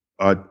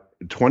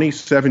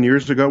 27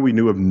 years ago, we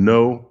knew of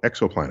no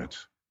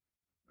exoplanets,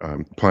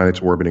 planets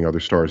orbiting other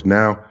stars.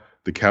 Now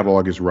the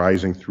catalog is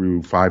rising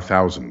through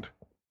 5,000.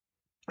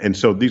 And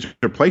so these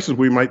are places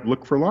we might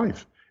look for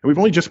life. And we've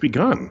only just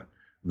begun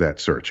that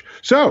search.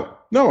 So,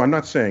 no, I'm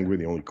not saying we're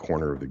the only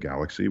corner of the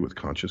galaxy with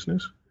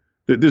consciousness.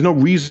 There's no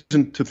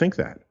reason to think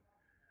that.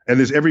 And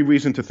there's every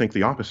reason to think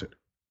the opposite,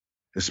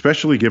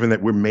 especially given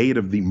that we're made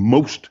of the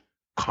most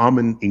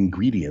common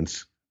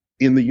ingredients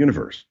in the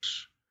universe: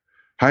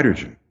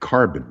 hydrogen,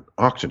 carbon,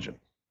 oxygen,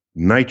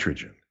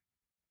 nitrogen,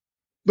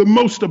 the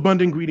most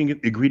abundant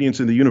ingredients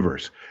in the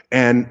universe.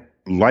 And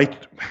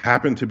light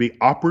happened to be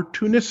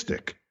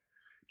opportunistic,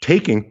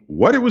 taking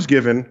what it was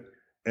given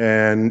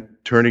and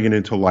turning it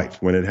into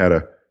life when it had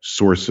a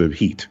source of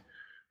heat,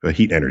 a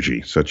heat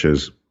energy, such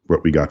as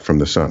what we got from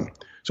the sun.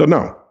 So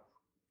no,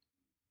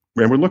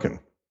 and we're looking.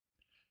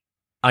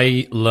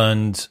 I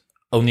learned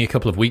only a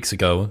couple of weeks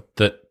ago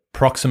that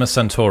Proxima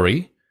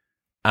Centauri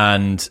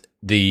and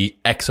the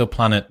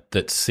exoplanet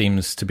that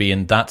seems to be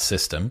in that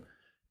system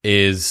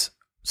is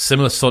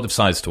similar sort of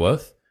size to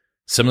Earth,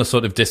 similar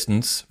sort of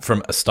distance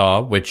from a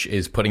star, which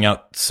is putting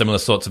out similar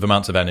sorts of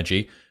amounts of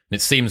energy. And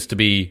it seems to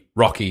be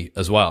rocky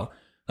as well.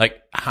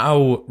 Like,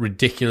 how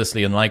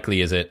ridiculously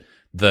unlikely is it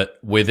that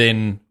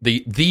within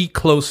the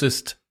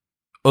closest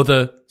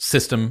other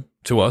system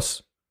to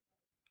us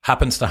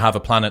happens to have a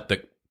planet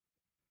that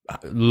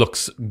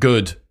looks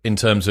good in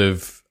terms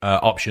of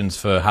options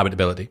for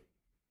habitability?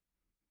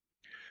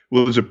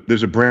 Well,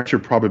 there's a branch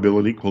of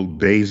probability called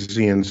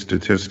Bayesian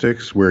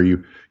statistics, where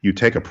you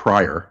take a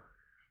prior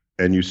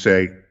and you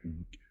say,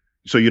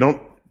 so you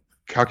don't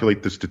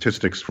calculate the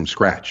statistics from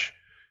scratch.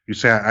 You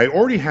say, I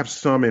already have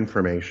some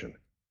information.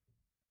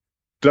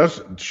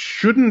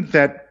 Shouldn't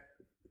that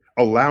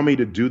allow me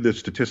to do the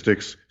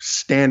statistics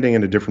standing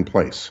in a different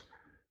place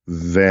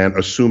than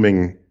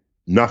assuming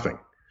nothing?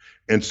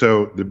 And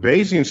so the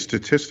Bayesian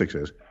statistics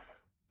is,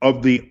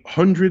 of the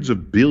hundreds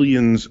of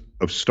billions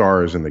of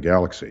stars in the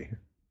galaxy,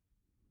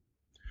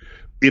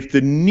 if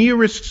the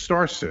nearest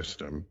star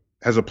system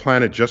has a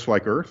planet just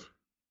like Earth,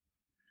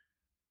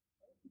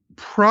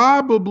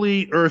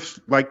 probably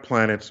Earth-like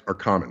planets are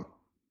common,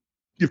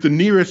 if the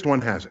nearest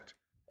one has it.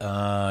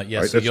 Yeah,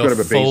 right? so That's you're kind of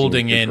a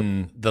folding Bayesian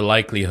in the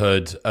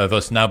likelihood of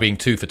us now being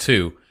 2 for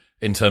 2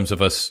 in terms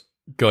of us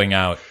going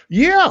out.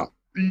 Yeah.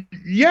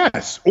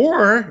 Yes.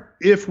 Or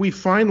if we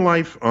find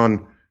life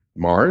on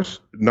Mars,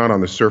 not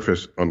on the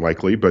surface,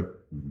 unlikely, but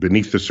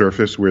beneath the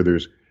surface where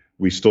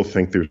we still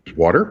think there's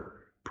water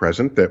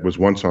present that was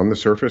once on the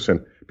surface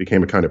and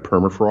became a kind of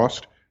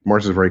permafrost.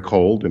 Mars is very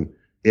cold and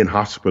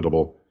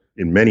inhospitable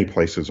in many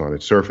places on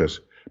its surface.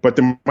 But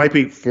there might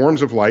be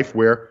forms of life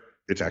where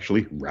it's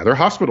actually rather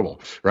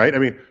hospitable, right? I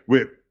mean,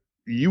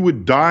 you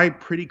would die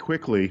pretty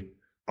quickly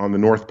on the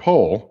North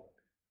Pole,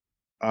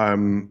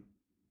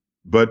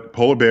 but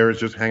polar bears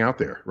just hang out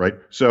there, right?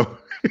 So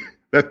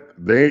that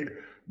they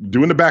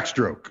doing the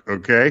backstroke,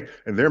 okay?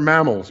 And they're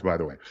mammals, by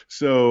the way.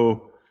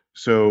 So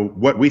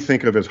what we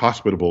think of as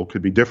hospitable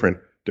could be different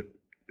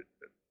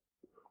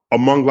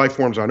among life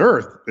forms on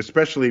Earth,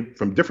 especially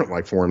from different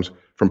life forms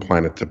from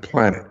planet to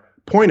planet.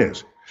 Point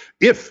is,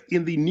 if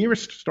in the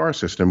nearest star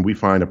system we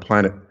find a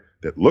planet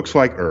that looks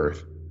like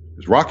Earth,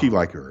 is rocky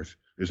like Earth,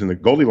 is in the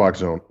Goldilocks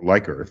zone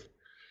like Earth,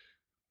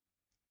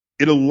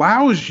 it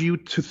allows you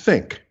to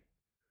think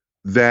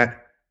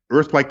that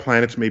Earth-like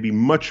planets may be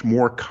much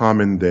more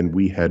common than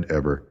we had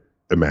ever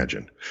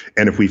imagined.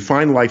 And if we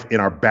find life in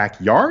our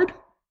backyard,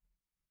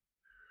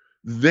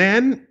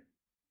 then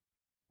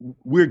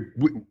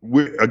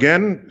we're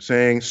again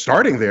saying,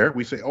 starting there,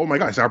 we say, oh my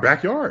God, it's our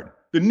backyard.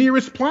 The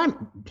nearest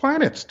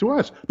planets to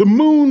us, the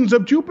moons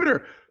of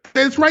Jupiter,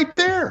 it's right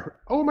there.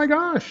 Oh my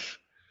gosh.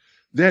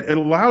 That it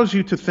allows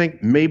you to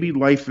think maybe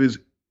life is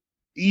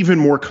even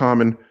more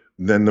common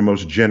than the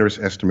most generous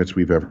estimates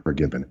we've ever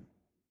given.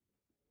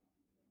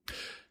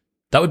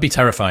 That would be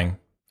terrifying.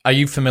 Are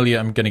you familiar,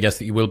 I'm going to guess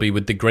that you will be,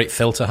 with the Great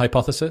Filter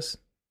hypothesis?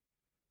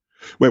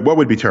 Wait, what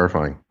would be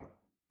terrifying?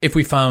 If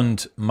we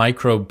found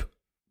microbe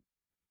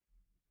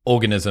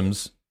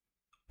organisms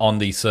on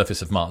the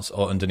surface of Mars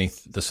or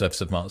underneath the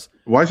surface of Mars.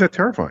 Why is that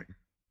terrifying?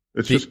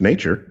 It's just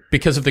nature.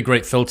 Because of the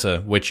Great Filter,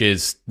 which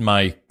is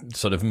my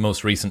sort of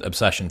most recent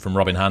obsession from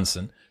Robin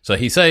Hanson. So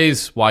he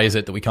says, why is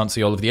it that we can't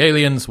see all of the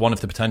aliens? One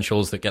of the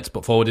potentials that gets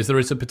put forward is there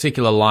is a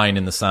particular line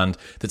in the sand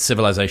that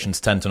civilizations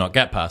tend to not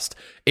get past.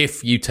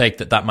 If you take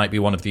that might be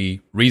one of the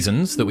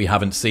reasons that we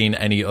haven't seen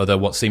any other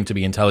what seem to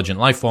be intelligent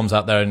life forms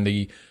out there in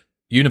the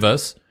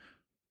universe,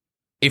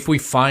 if we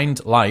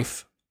find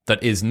life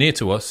that is near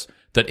to us,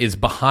 that is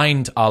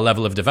behind our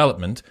level of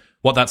development,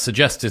 what that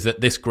suggests is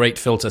that this Great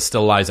Filter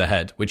still lies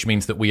ahead, which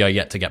means that we are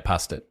yet to get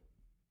past it.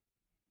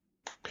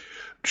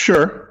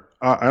 Sure.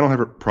 I don't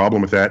have a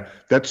problem with that.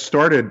 That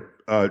started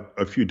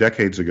a few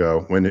decades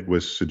ago when it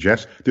was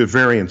suggested. There are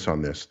variants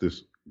on this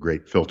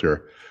Great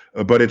Filter,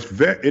 but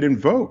it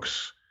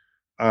invokes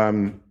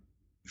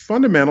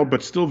fundamental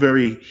but still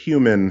very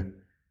human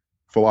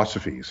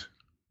philosophies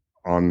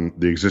on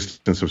the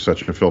existence of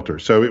such a filter.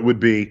 So it would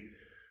be,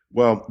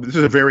 well, this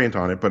is a variant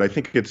on it, but I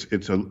think it's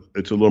a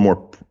little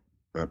more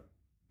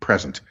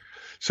present.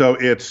 So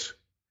it's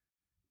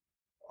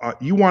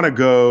you want to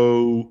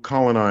go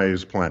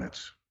colonize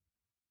planets,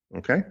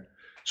 okay?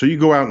 So you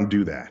go out and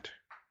do that.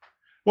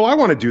 Well, I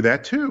want to do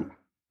that too.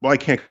 Well, I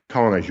can't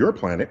colonize your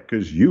planet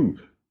because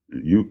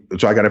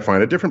so I got to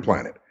find a different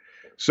planet.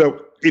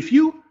 So if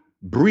you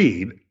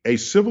breed a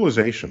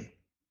civilization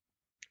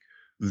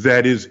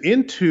that is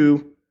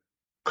into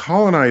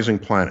colonizing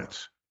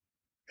planets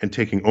and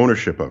taking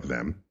ownership of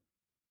them,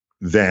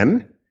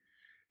 then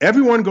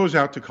everyone goes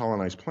out to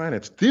colonize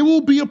planets. There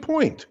will be a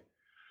point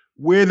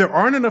where there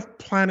aren't enough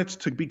planets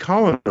to be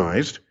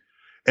colonized,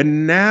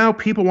 and now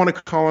people want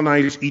to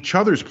colonize each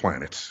other's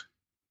planets,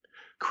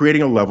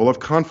 creating a level of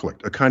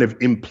conflict, a kind of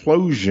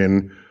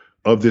implosion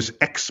of this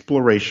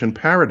exploration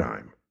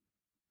paradigm.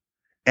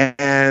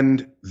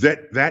 And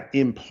that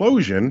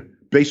implosion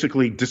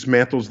basically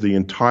dismantles the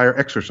entire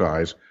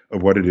exercise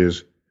of what it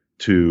is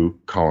to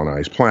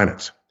colonize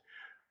planets.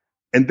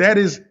 And that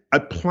is a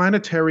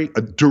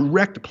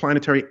direct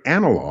planetary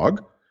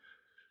analog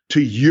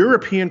to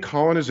European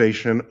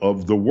colonization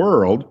of the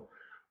world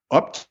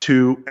up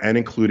to and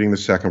including the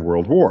Second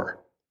World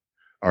War.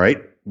 All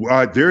right.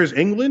 There is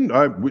England,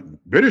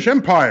 British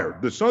Empire.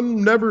 The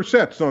sun never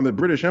sets on the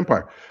British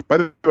Empire. By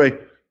the way,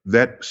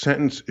 that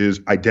sentence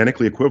is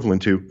identically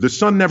equivalent to the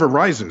sun never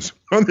rises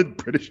on the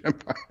British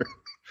Empire.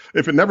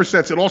 If it never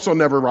sets, it also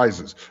never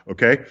rises.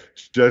 Okay,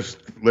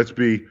 just let's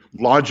be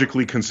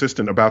logically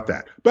consistent about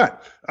that.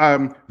 But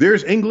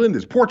there's England,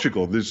 there's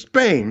Portugal, there's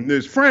Spain,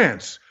 there's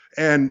France,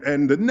 and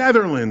the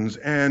Netherlands,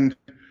 and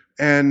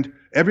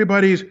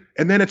everybody's.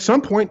 And then at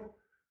some point,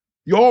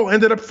 you all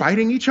ended up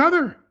fighting each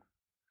other.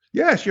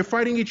 Yes, you're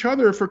fighting each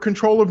other for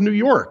control of New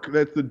York.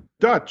 That's the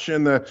Dutch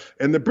and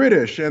the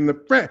British and the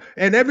French,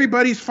 and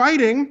everybody's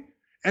fighting,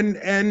 and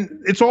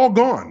it's all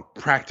gone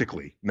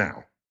practically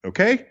now.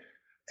 Okay.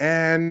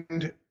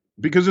 And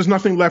because there's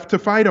nothing left to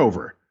fight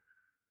over.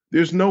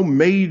 There's no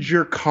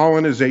major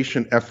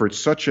colonization efforts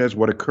such as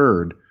what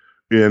occurred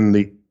in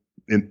the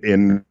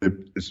 1600s,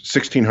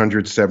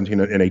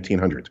 1700s, and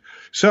 1800s.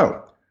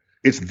 So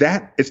it's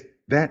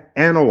that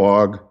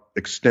analog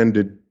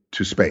extended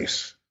to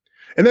space.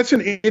 And that's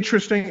an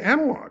interesting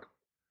analog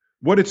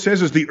what it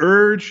says is the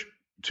urge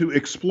to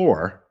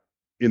explore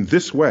in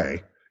this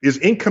way is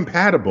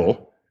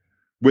incompatible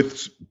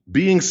with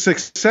being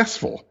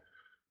successful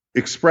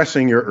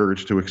expressing your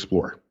urge to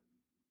explore.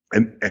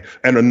 And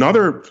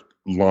another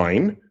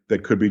line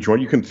that could be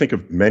drawn, you can think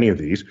of many of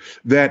these,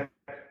 that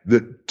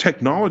the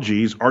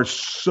technologies are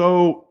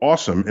so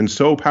awesome and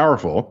so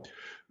powerful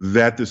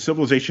that the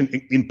civilization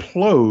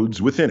implodes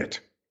within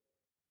it.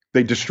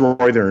 They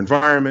destroy their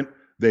environment.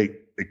 They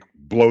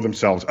blow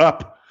themselves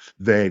up.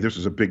 This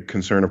is a big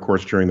concern, of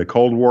course, during the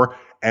Cold War,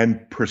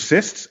 and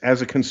persists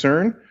as a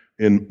concern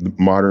in the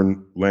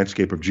modern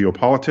landscape of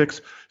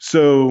geopolitics.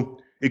 So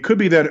it could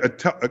be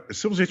that a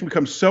civilization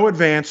becomes so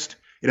advanced,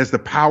 it has the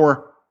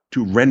power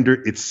to render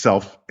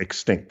itself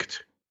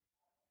extinct.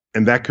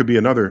 And that could be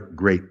another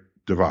great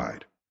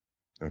divide.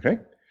 Okay?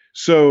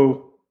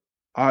 So,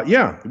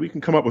 we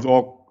can come up with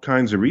all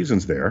kinds of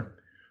reasons there.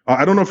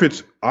 I don't know if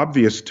it's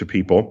obvious to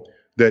people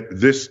that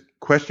this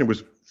question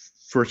was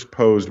first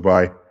posed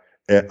by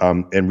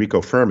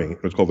Enrico Fermi.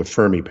 It's called the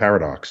Fermi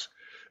paradox.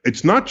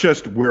 It's not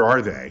just where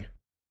are they,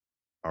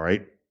 all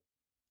right?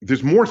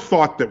 There's more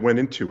thought that went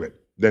into it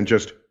than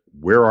just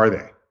where are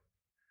they.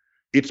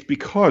 It's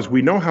because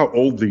we know how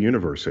old the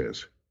universe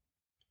is,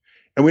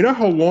 and we know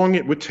how long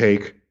it would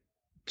take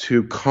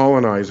to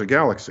colonize a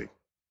galaxy.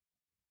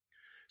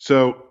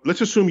 So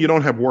let's assume you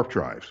don't have warp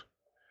drives,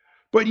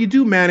 but you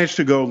do manage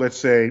to go, let's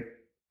say,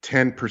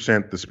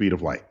 10% the speed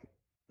of light,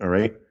 all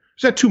right?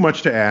 Is that too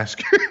much to ask?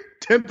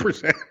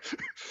 10%.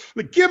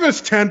 Give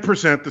us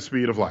 10% the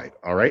speed of light,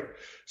 all right?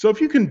 So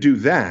if you can do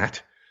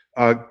that,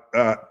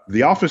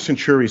 the Alpha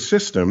Centauri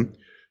system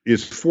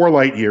is 4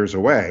 light years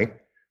away.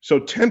 So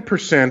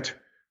 10%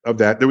 of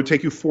that would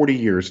take you 40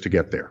 years to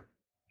get there.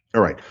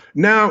 All right.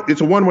 Now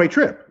it's a one-way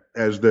trip.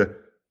 As the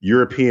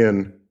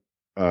European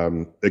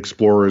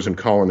explorers and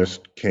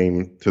colonists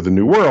came to the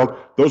New World,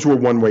 those were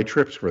one-way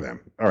trips for them.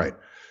 All right.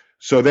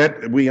 So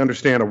that we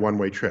understand a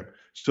one-way trip.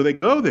 So they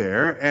go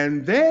there,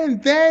 and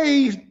then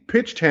they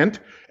pitch tent,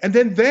 and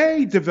then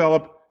they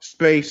develop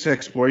space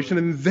exploration,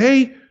 and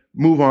they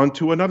move on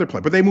to another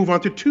planet. But they move on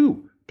to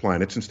 2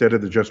 planets instead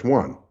of just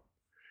 1.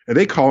 And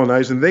they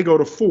colonize, and they go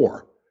to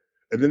 4.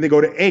 And then they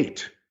go to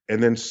 8,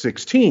 and then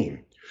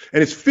 16.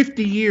 And it's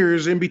 50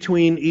 years in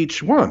between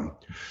each one.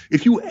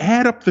 If you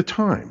add up the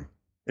time,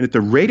 and at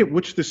the rate at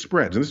which this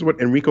spreads, and this is what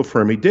Enrico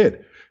Fermi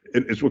did,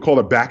 it's what's called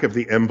a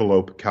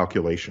back-of-the-envelope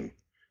calculation.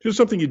 Just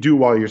something you do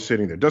while you're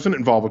sitting there. It doesn't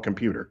involve a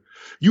computer.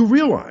 You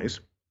realize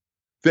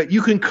that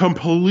you can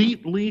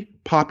completely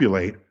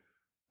populate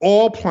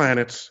all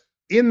planets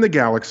in the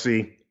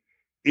galaxy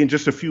in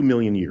just a few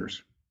million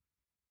years.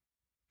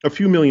 A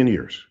few million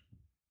years.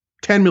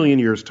 10 million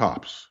years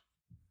tops.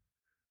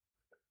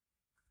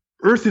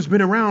 Earth has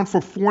been around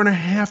for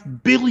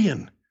 4.5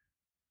 billion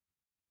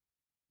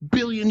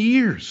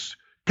years.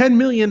 10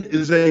 million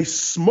is a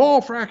small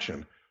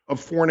fraction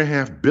of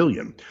 4.5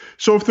 billion.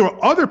 So if there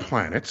are other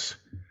planets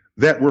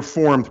that were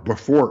formed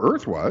before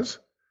Earth was,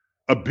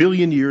 1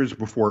 billion years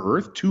before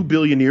Earth, 2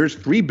 billion years,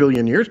 3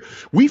 billion years,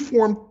 we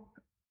formed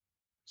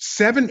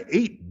 7,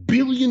 8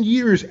 billion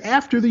years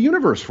after the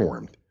universe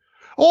formed.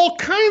 All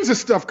kinds of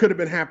stuff could have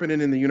been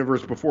happening in the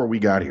universe before we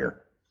got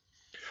here.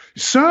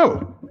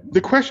 So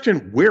the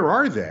question, where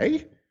are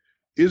they,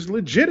 is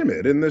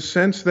legitimate in the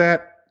sense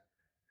that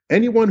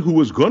anyone who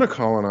was going to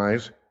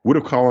colonize would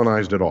have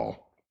colonized it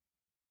all.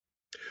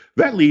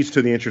 That leads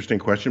to the interesting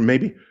question,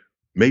 maybe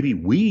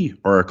we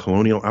are a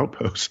colonial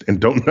outpost and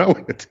don't know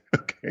it.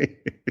 Okay.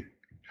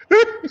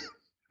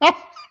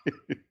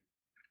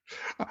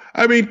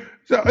 I mean,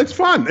 so it's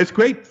fun. It's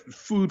great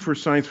food for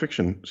science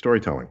fiction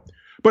storytelling.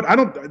 But I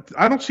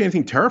don't see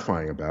anything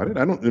terrifying about it.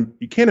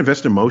 You can't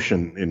invest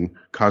emotion in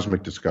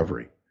cosmic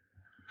discovery.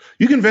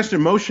 You can invest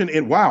emotion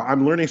in, wow,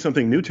 I'm learning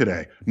something new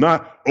today.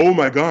 Not, oh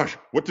my gosh,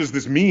 what does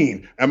this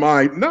mean?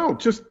 No,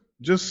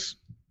 just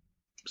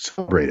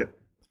celebrate it.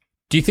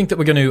 Do you think that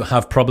we're going to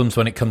have problems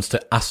when it comes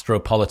to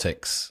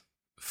astropolitics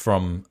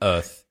from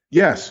Earth?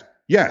 Yes.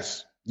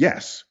 Let's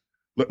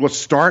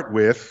start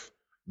with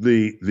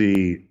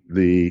the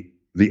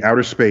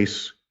Outer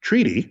Space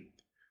Treaty.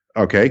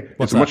 Okay,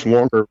 it's a much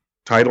longer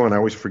title, and I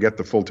always forget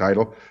the full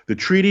title. The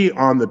Treaty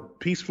on the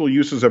Peaceful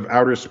Uses of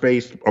Outer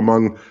Space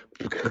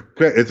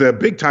it's a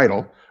big title,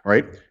 all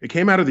right? It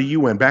came out of the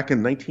UN back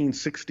in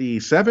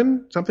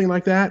 1967, something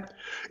like that.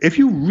 And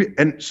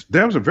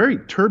that was a very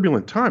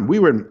turbulent time. We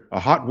were in a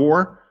hot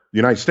war. The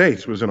United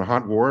States was in a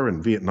hot war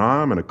in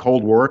Vietnam and a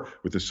Cold War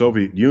with the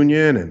Soviet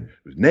Union and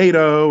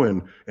NATO,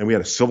 and we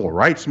had a civil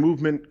rights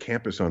movement,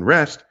 campus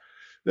unrest.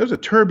 That was a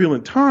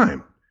turbulent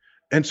time.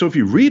 And so if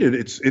you read it,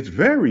 it's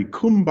very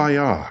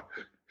kumbaya.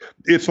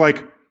 It's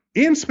like,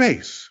 in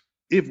space,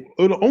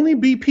 it'll only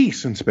be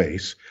peace in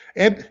space.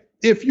 And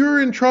if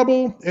you're in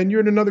trouble and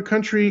you're in another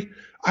country,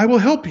 I will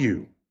help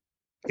you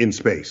in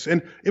space.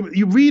 And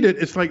you read it,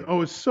 it's like,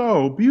 oh, it's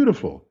so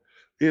beautiful.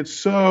 It's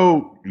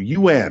so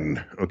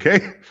UN,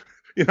 okay?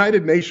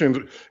 United Nations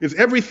is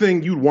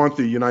everything you'd want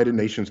the United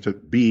Nations to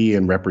be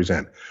and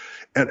represent.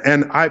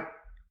 And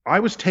I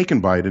was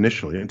taken by it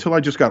initially until I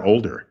just got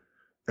older.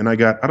 And I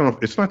don't know,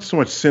 it's not so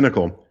much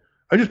cynical.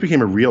 I just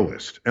became a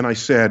realist. And I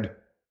said,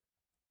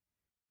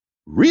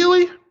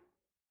 really?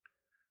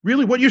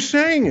 Really? What you're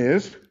saying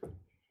is,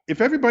 if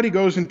everybody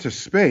goes into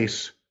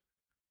space,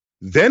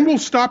 then we'll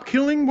stop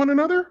killing one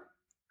another?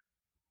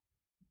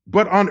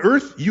 But on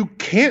Earth, you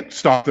can't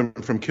stop them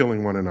from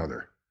killing one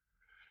another.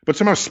 But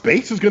somehow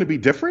space is going to be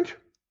different?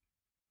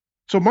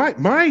 So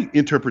my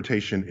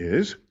interpretation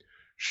is,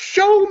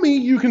 show me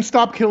you can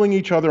stop killing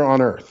each other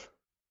on Earth.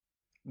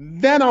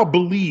 Then I'll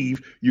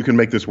believe you can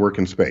make this work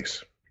in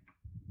space.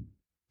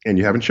 And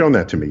you haven't shown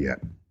that to me yet.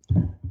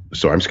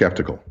 So I'm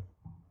skeptical.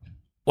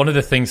 One of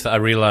the things that I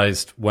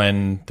realized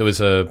when there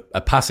was a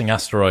passing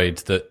asteroid,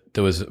 that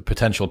there was a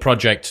potential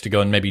project to go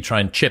and maybe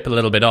try and chip a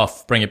little bit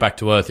off, bring it back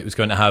to Earth. It was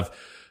going to have,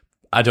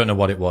 I don't know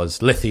what it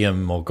was,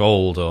 lithium or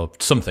gold or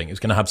something. It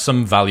was going to have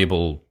some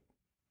valuable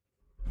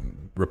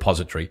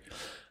repository.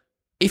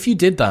 If you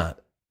did that,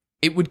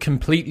 it would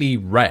completely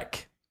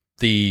wreck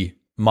the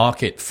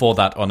market for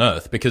that on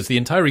Earth, because the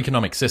entire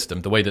economic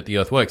system, the way that the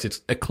Earth works,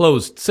 it's a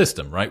closed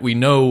system, right? We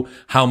know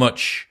how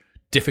much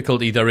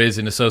difficulty there is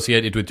in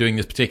associated with doing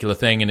this particular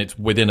thing, and it's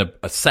within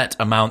a set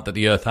amount that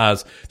the Earth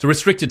has. It's a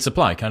restricted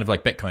supply, kind of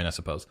like Bitcoin, I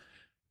suppose.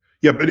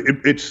 Yeah, but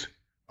it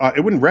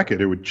wouldn't wreck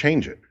it. It would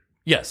change it.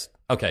 Yes.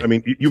 Okay. I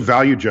mean, you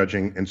value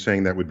judging and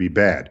saying that would be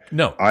bad.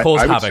 No,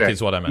 cause havoc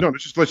is what I meant. No,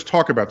 let's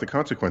talk about the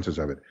consequences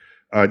of it.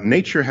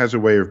 Nature has a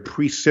way of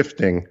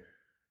pre-sifting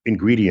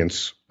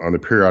ingredients on the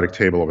periodic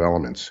table of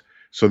elements,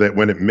 so that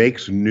when it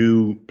makes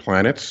new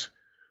planets,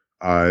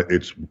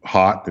 it's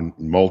hot and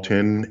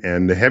molten,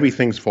 and the heavy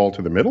things fall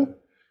to the middle,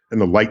 and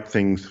the light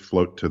things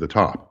float to the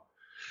top.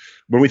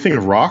 When we think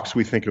of rocks,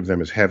 we think of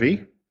them as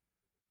heavy,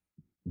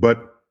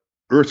 but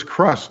Earth's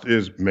crust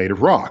is made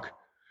of rock.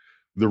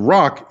 The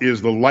rock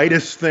is the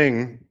lightest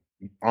thing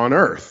on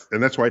Earth,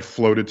 and that's why it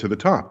floated to the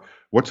top.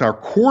 What's our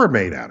core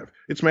made out of?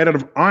 It's made out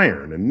of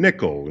iron and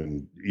nickel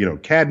and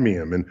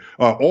cadmium, and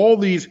all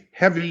these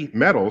heavy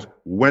metals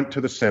went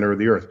to the center of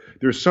the Earth.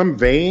 There's some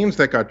veins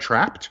that got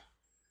trapped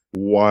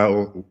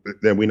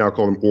then we now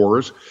call them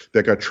ores,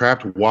 that got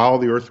trapped while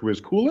the Earth was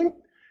cooling.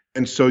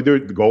 And so they're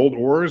the gold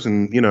ores,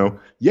 and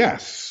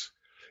yes,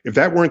 if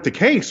that weren't the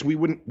case, we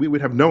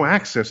would have no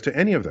access to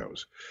any of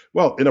those.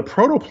 Well, in a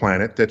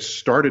protoplanet that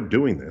started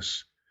doing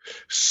this,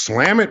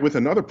 slam it with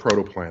another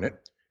protoplanet,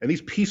 and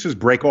these pieces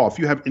break off.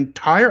 You have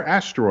entire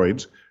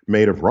asteroids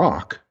made of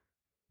rock.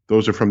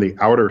 Those are from the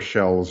outer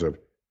shells of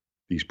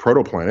these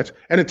protoplanets,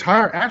 and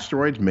entire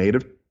asteroids made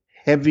of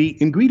heavy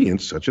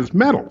ingredients such as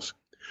metals.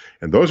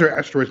 And those are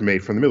asteroids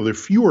made from the middle. There are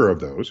fewer of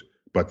those,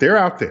 but they're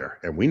out there,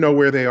 and we know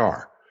where they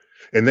are.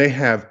 And they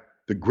have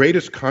the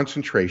greatest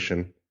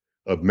concentration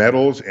of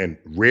metals and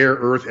rare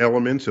earth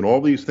elements and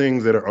all these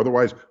things that are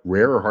otherwise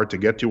rare or hard to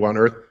get to on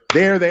Earth.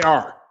 There they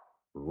are,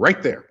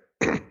 right there.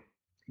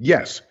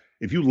 Yes,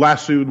 if you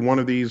lassoed one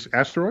of these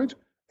asteroids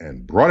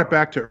and brought it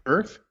back to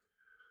Earth,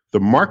 the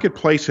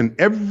marketplace in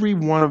every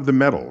one of the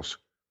metals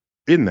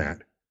in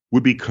that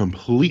would be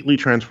completely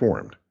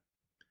transformed.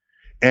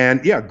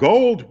 And yeah,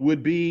 gold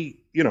would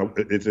be,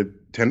 it's at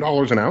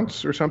 $10 an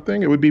ounce or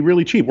something. It would be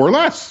really cheap, or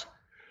less.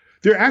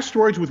 There are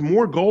asteroids with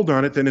more gold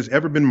on it than has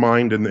ever been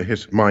mined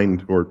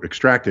or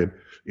extracted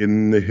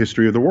in the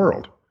history of the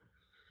world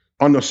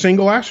on a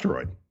single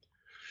asteroid.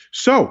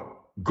 So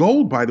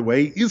gold, by the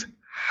way, is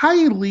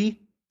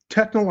highly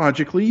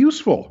technologically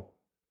useful.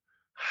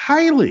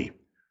 Highly.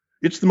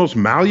 It's the most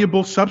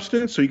malleable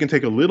substance, so you can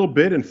take a little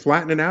bit and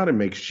flatten it out and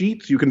make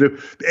sheets.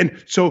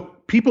 And so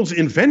people's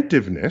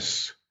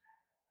inventiveness,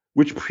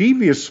 which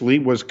previously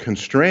was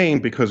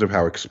constrained because of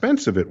how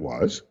expensive it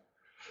was.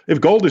 If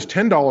gold is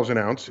 $10 an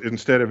ounce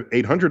instead of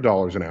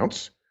 $800 an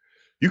ounce,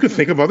 you could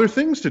think of other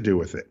things to do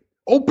with it,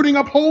 opening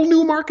up whole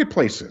new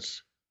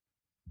marketplaces.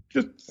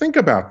 Just think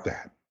about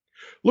that.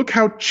 Look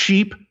how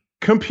cheap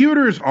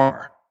computers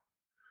are.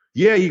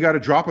 Yeah, you got to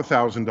drop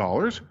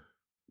 $1,000,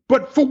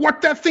 but for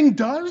what that thing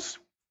does,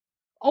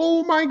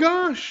 oh my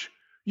gosh,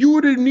 you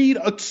would need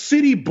a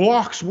city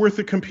block's worth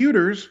of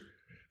computers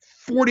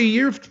 40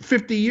 years,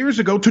 50 years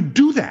ago to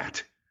do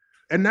that.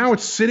 And now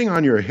it's sitting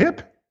on your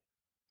hip.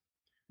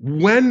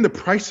 When the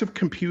price of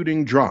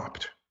computing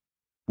dropped,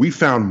 we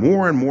found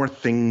more and more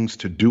things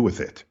to do with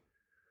it.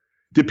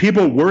 Did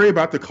people worry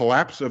about the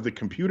collapse of the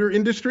computer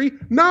industry?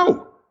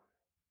 No.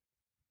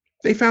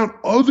 They found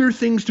other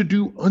things to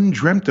do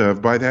undreamt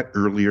of by that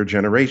earlier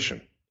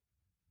generation.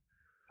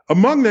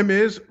 Among them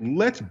is,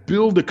 let's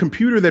build a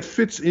computer that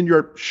fits in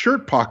your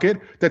shirt pocket,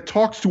 that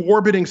talks to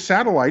orbiting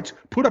satellites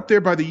put up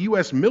there by the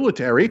US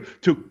military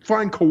to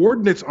find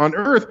coordinates on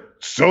Earth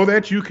so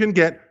that you can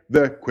get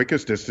the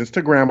quickest distance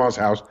to grandma's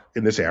house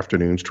in this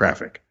afternoon's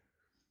traffic.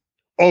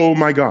 Oh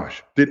my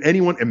gosh, did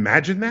anyone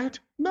imagine that?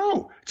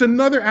 No, it's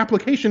another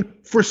application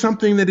for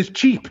something that is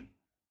cheap.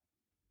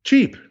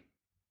 Cheap.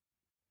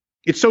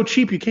 It's so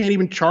cheap you can't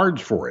even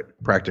charge for it,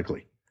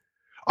 practically.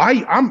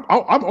 I'm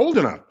old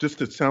enough, just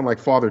to sound like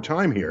Father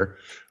Time here,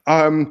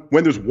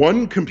 when there's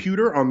one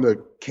computer on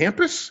the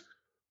campus,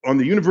 on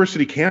the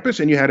university campus,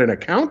 and you had an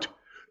account,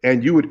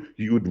 and you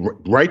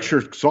would write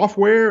your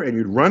software and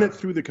you'd run it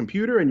through the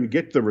computer and you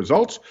get the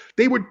results,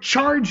 they would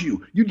charge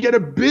you. You'd get a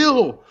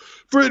bill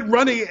for it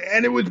running,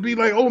 and it would be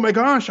like, oh my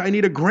gosh, I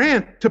need a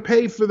grant to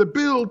pay for the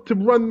bill to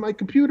run my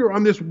computer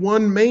on this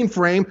one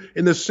mainframe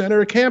in the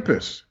center of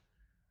campus.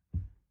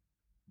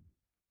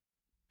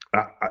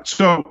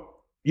 So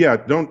yeah,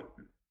 don't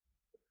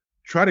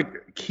try to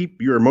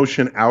keep your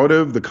emotion out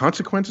of the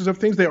consequences of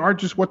things. They are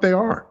just what they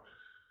are.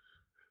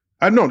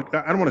 I don't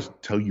want to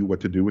tell you what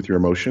to do with your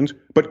emotions,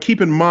 but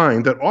keep in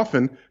mind that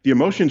often the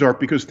emotions are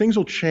because things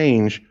will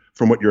change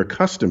from what you're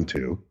accustomed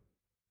to,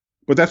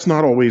 but that's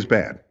not always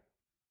bad.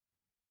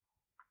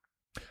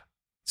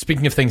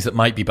 Speaking of things that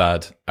might be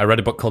bad, I read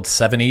a book called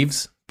Seven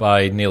Eves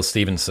by Neil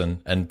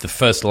Stephenson, and the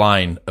first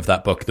line of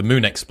that book, the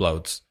moon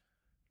explodes.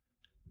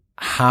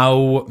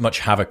 How much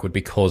havoc would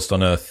be caused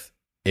on Earth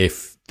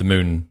if the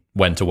moon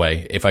went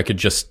away? If I could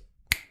just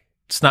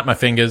snap my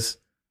fingers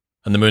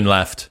and the moon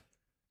left?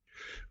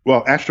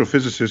 Well,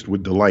 astrophysicists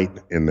would delight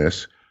in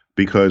this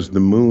because the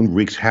moon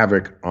wreaks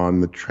havoc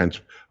on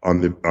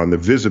the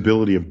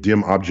visibility of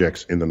dim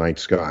objects in the night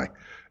sky,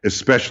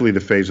 especially the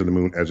phase of the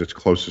moon as it's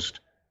closest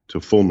to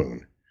full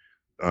moon.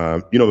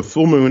 The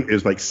full moon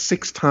is like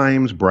 6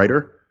 times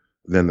brighter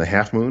than the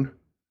half moon.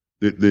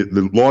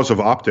 The laws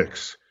of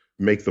optics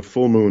make the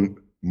full moon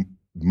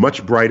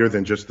much brighter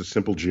than just the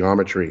simple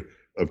geometry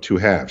of 2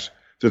 halves.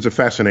 So it's a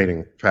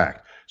fascinating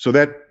fact. So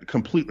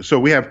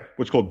we have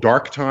what's called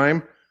dark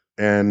time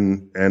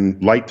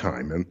and light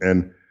time.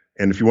 And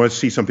if you want to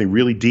see something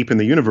really deep in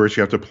the universe,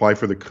 you have to apply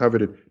for the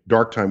coveted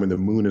dark time when the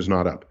moon is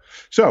not up.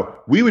 So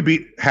we would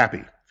be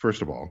happy,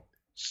 first of all.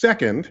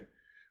 Second,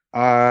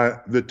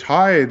 the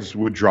tides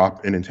would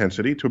drop in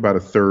intensity to about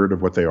 1/3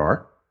 of what they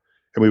are.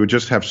 And we would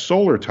just have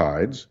solar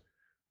tides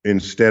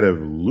instead of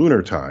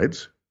lunar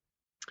tides.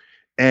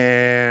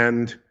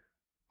 And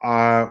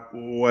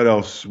what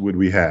else would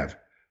we have?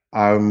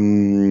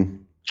 You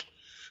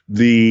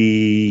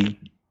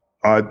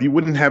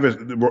wouldn't have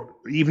the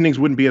evenings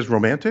wouldn't be as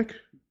romantic.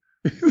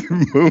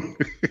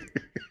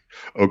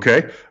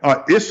 Okay.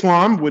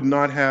 Islam would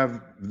not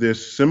have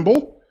this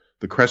symbol,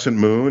 the crescent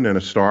moon and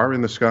a star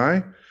in the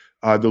sky.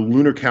 The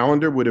lunar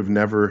calendar would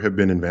never have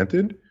been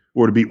invented,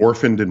 or to be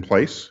orphaned in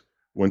place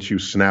once you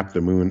snap the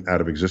moon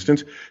out of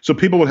existence. So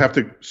people would have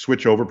to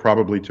switch over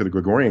probably to the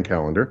Gregorian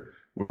calendar,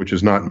 which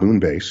is not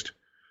moon-based.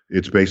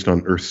 It's based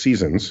on Earth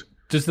seasons.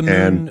 Does the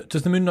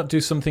moon not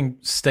do something,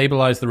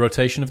 stabilize the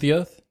rotation of the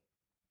Earth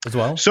as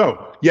well?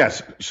 So,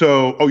 yes.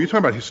 So, you're talking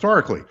about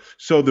historically.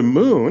 So the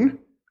moon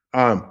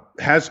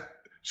Earth's,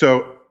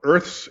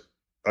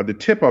 the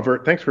tip of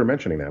Earth, thanks for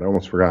mentioning that. I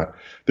almost forgot.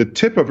 The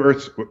tip of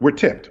Earth's, we're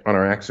tipped on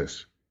our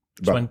axis.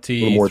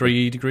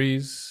 23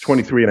 degrees?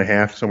 23 and a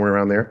half, somewhere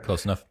around there.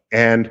 Close enough.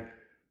 And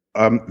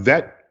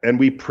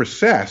we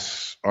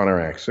precess on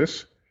our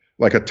axis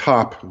like a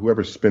top.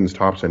 Whoever spins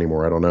tops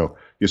anymore, I don't know.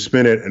 You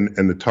spin it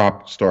and the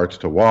top starts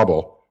to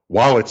wobble.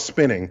 While it's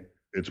spinning,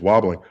 it's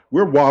wobbling.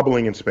 We're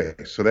wobbling in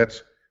space. So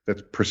that's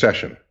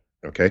precession,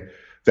 okay?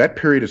 That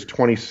period is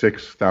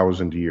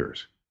 26,000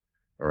 years,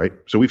 all right?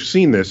 So we've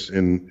seen this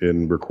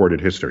in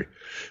recorded history,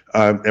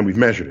 and we've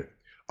measured it.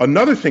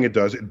 Another thing it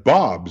does, it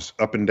bobs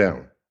up and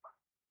down.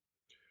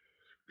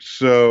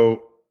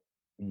 So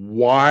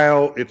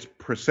while it's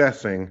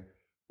precessing,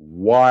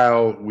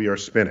 while we are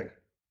spinning.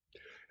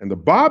 And the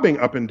bobbing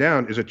up and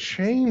down is a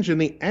change in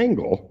the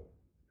angle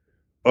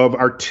of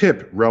our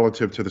tip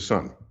relative to the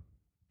sun.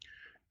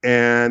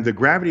 And the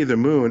gravity of the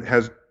moon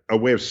has a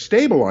way of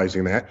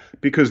stabilizing that,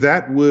 because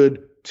that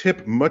would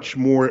tip much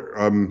more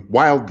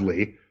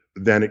wildly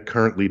than it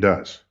currently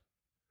does.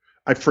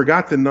 I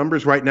forgot the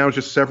numbers right now,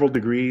 just several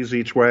degrees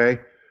each way,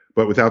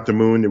 but without the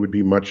moon, it would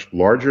be much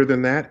larger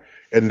than that.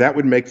 And that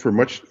would make for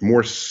much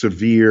more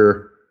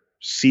severe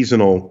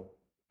seasonal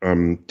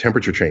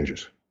temperature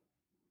changes.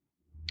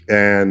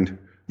 And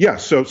yeah,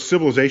 so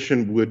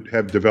civilization would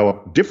have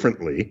developed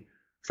differently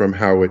from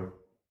how it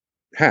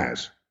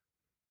has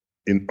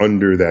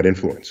under that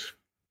influence.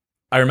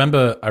 I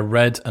remember I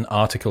read an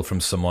article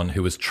from someone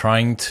who was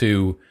trying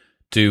to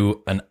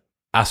do an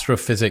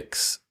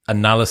astrophysics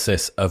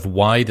analysis of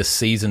why the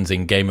seasons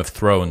in Game of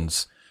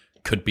Thrones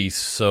could be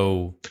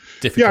so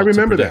difficult to predict. Yeah, I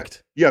remember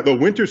that. Yeah, the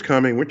winter's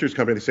coming.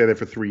 They say that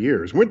for 3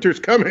 years. Winter's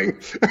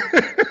coming.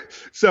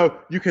 So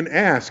you can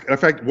ask. In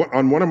fact,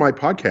 on one of my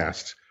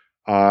podcasts,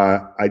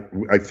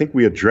 I think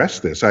we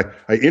addressed this. I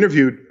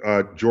interviewed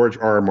George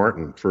R.R.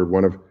 Martin for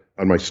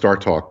on my Star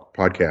Talk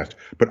podcast,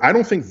 but I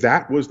don't think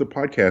that was the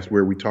podcast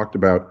where we talked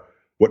about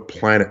what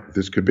planet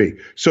this could be.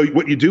 So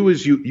what you do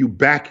is you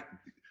back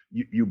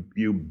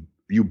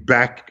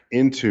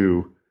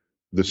into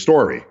the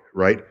story,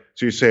 right?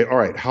 So you say, all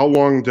right, how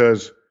long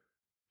does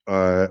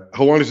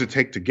it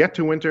take to get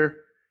to winter?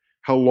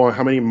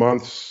 How many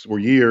months or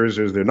years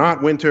is there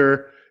not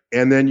winter?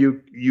 And then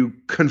you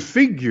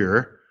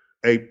configure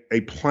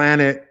a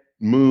planet,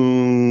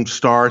 moon,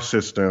 star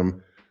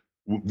system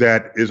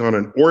that is on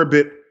an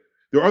orbit.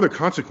 There are other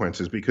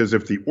consequences, because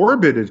if the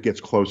orbit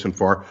gets close and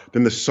far,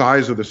 then the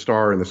size of the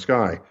star in the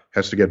sky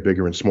has to get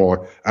bigger and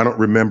smaller. I don't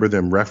remember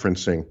them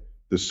referencing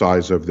the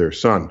size of their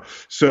sun.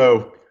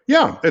 So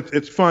yeah,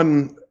 it's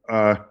fun.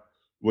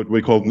 What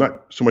we call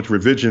not so much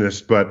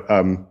revisionist, but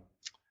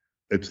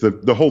it's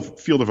the whole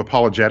field of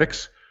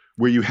apologetics,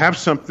 where you have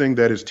something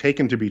that is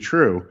taken to be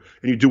true,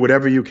 and you do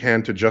whatever you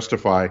can to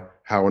justify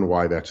how and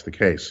why that's the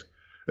case.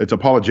 It's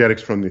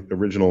apologetics from the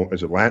original,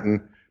 is it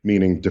Latin,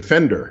 meaning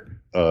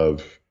defender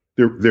of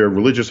their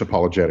religious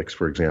apologetics,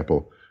 for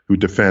example, who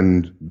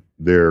defend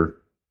their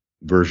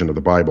version of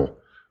the Bible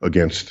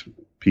against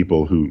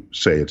people who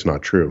say it's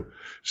not true.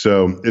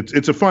 So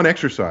it's a fun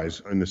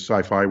exercise in the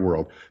sci-fi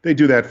world. They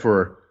do that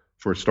for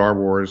Star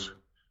Wars.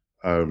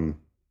 Han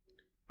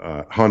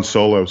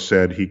Solo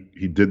said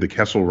he did the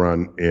Kessel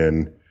Run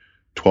in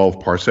 12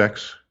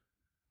 parsecs,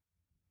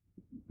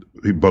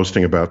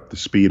 boasting about the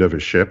speed of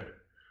his ship,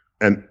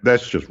 and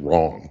that's just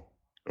wrong.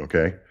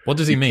 Okay, what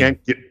does he mean?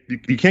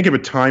 You can't give a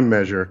time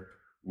measure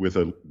with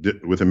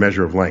a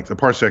measure of length. A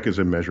parsec is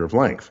a measure of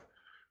length.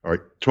 All right,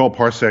 12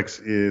 parsecs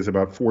is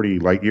about 40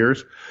 light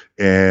years,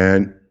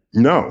 and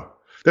no,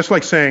 that's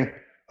like saying,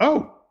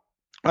 "Oh,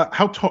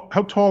 how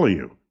tall are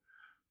you?"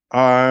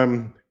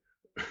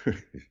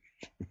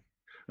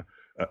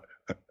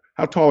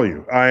 How tall are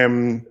you? I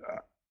am.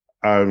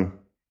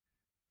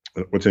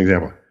 What's an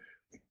example?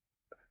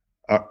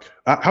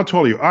 How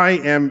tall are you? I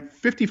am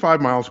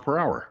 55 miles per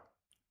hour.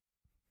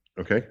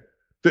 Okay.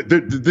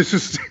 This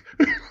is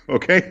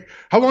okay.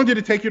 How long did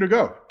it take you to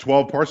go?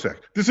 12 parsecs.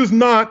 This is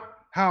not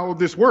how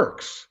this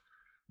works.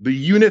 The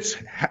units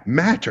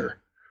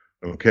matter.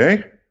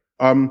 Okay.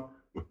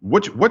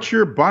 What's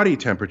your body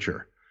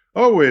temperature?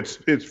 Oh, it's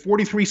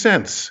 43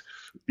 cents.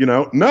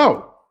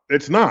 No,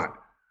 it's not.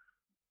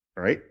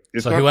 All right.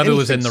 It's so whoever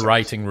was in the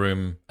writing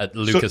room at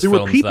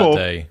Lucasfilms that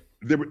day.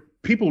 There were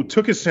people who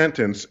took his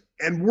sentence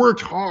and worked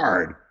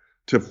hard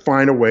to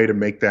find a way to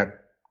make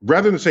that,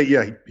 rather than say,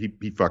 yeah,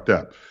 he fucked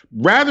up.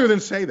 Rather than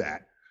say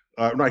that,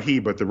 not he,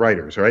 but the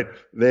writers, right?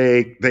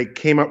 They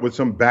came up with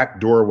some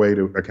backdoor way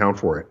to account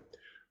for it.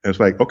 And it's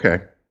like,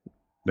 okay,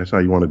 that's how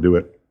you want to do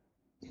it.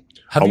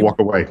 I'll walk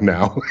away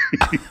now.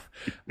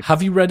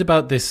 Have you read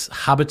about this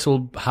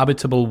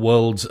Habitable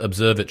Worlds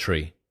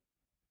Observatory,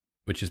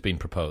 which has been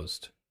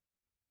proposed?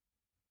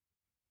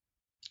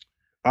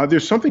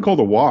 There's something called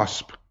the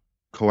WASP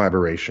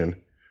collaboration,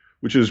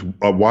 which is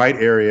a wide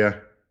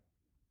area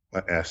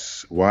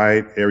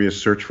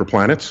search for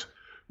planets,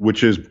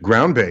 which is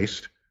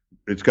ground-based.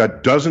 It's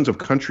got dozens of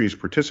countries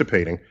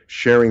participating,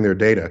 sharing their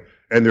data,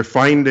 and they're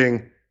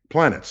finding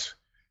planets.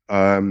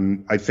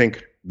 I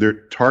think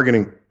they're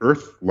targeting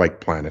Earth-like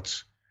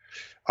planets.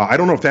 I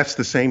don't know if that's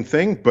the same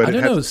thing, but I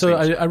don't know. So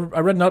I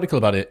read an article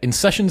about it. In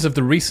sessions of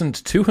the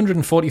recent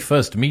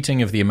 241st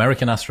meeting of the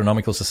American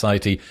Astronomical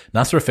Society,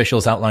 NASA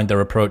officials outlined their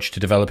approach to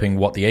developing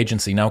what the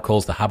agency now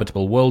calls the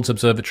Habitable Worlds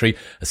Observatory,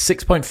 a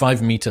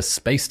 6.5-meter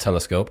space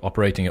telescope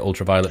operating at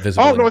ultraviolet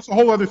visibility. Oh, no, it's a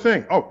whole other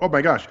thing. Oh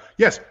my gosh.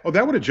 Yes. Oh,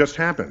 that would have just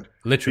happened.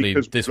 Literally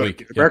this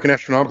week. American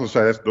Astronomical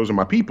Society, those are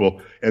my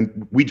people.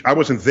 And I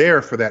wasn't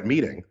there for that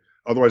meeting.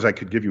 Otherwise, I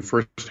could give you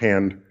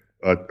firsthand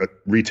a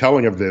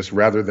retelling of this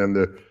rather than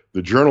the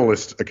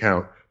journalist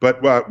account.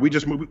 But we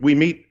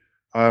meet.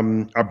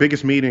 Our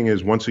biggest meeting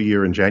is once a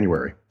year in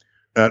January.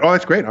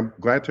 That's great. I'm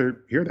glad to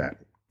hear that.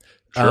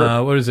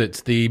 Sure. What is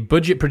it? The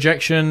budget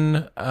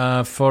projection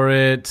for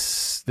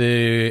it's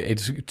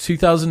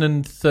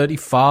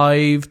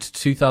 2035 to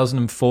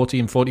 2040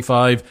 and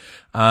 45,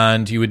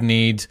 and you would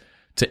need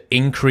to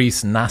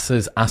increase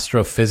NASA's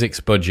astrophysics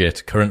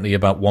budget, currently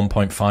about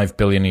 1.5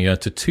 billion a year,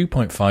 to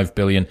 2.5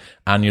 billion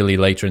annually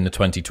later in the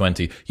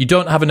 2020. You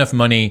don't have enough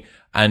money,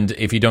 and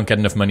if you don't get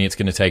enough money, it's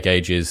going to take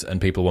ages,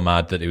 and people were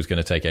mad that it was going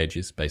to take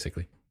ages,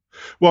 basically.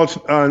 Well,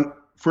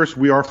 first,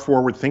 we are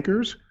forward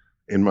thinkers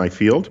in my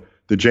field.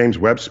 The James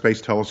Webb Space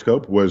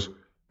Telescope was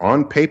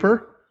on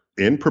paper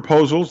in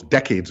proposals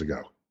decades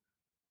ago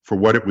for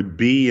what it would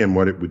be and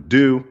what it would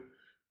do.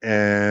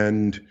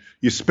 And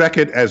you spec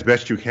it as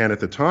best you can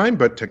at the time,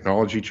 but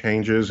technology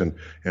changes and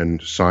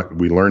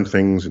we learn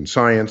things in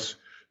science.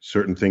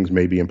 Certain things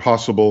may be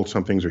impossible.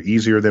 Some things are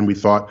easier than we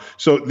thought.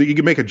 So you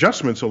can make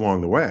adjustments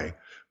along the way.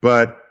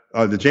 But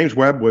the James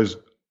Webb was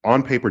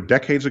on paper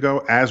decades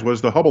ago, as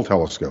was the Hubble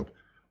telescope,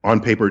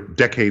 on paper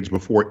decades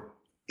before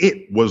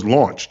it was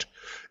launched.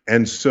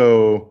 And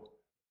so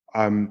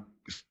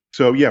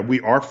yeah,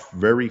 we are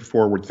very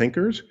forward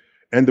thinkers.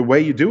 And the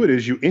way you do it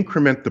is you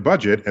increment the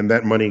budget, and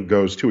that money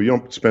goes to it. You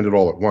don't spend it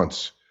all at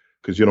once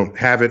because you don't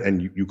have it,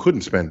 and you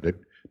couldn't spend it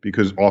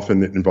because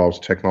often it involves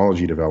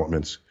technology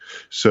developments.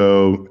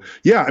 So,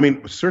 yeah, I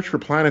mean, search for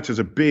planets is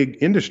a big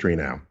industry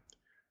now,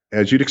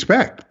 as you'd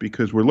expect,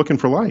 because we're looking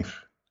for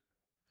life.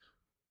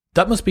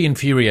 That must be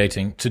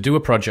infuriating to do a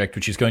project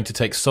which is going to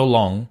take so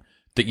long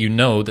that you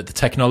know that the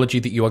technology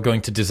that you are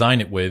going to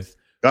design it with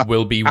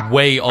will be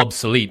way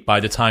obsolete by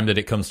the time that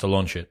it comes to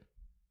launch it.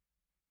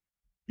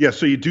 Yeah,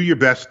 so you do your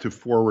best to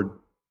forward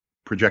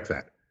project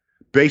that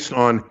based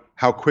on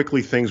how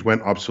quickly things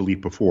went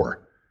obsolete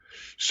before.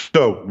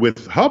 So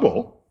with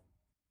Hubble,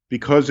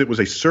 because it was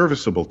a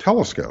serviceable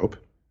telescope,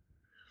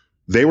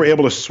 they were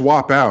able to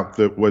swap out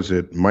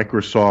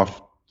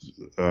Microsoft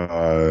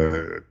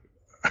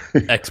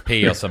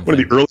XP or something.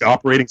 One of the early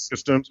operating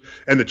systems,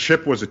 and the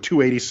chip was a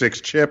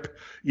 286 chip.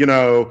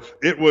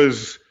 It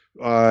was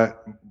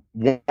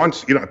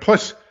once.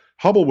 Plus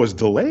Hubble was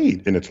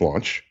delayed in its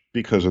launch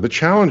because of the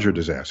Challenger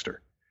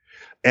disaster,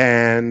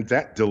 and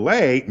that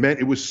delay meant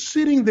it was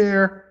sitting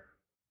there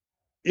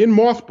in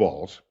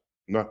mothballs,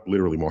 not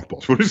literally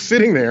mothballs, but it was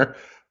sitting there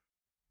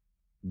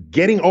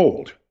getting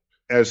old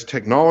as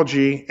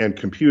technology and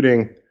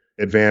computing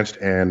advanced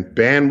and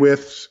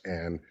bandwidths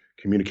and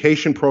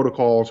communication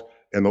protocols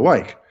and the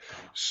like.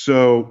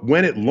 So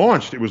when it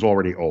launched, it was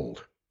already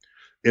old.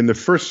 In the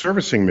first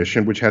servicing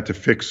mission, which had to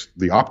fix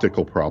the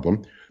optical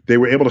problem, they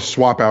were able to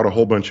swap out a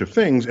whole bunch of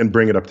things and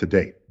bring it up to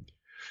date.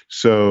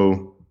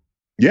 So,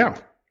 yeah.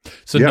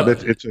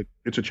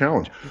 It's a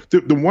challenge.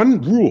 The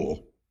one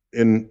rule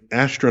in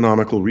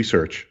astronomical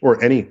research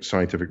or any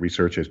scientific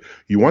research is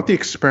you want the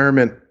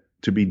experiment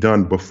to be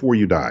done before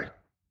you die.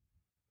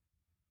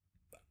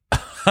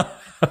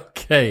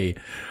 Okay.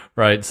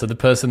 Right. So the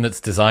person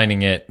that's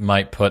designing it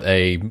might put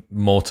a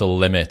mortal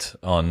limit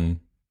on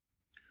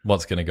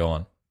what's going to go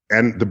on.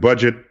 And the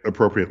budget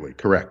appropriately.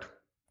 Correct.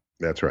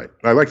 That's right.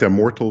 I like that,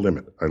 mortal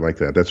limit. I like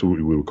that. That's what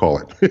we would call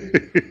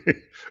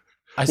it.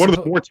 One of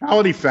the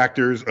mortality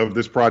factors of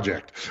this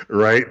project,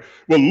 right?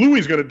 Well,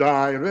 Louie's going to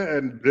die,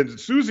 and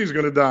Susie's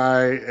going to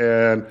die,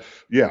 and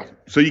yeah.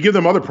 So you give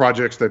them other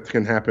projects that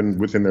can happen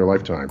within their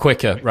lifetime.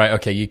 Quicker, right?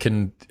 Okay, you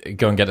can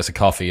go and get us a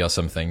coffee or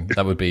something.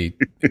 That would be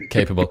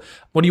capable.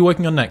 What are you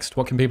working on next?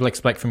 What can people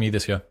expect from you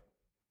this year?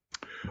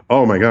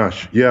 Oh my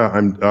gosh, yeah.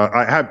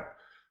 I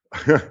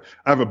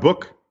have a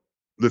book,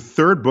 the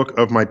third book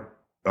of my,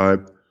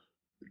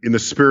 in the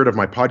spirit of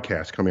my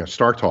podcast coming out,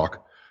 Star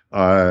Talk.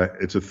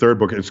 It's a third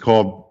book. It's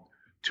called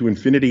To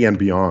Infinity and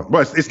Beyond.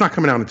 Well, it's not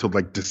coming out until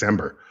like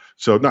December,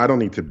 so no, I don't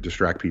need to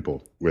distract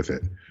people with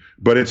it.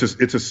 But it's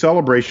a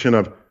celebration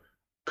of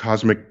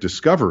cosmic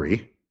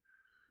discovery,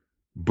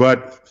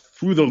 but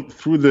through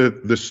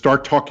the Star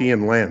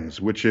Talkian lens,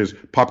 which is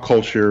pop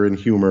culture and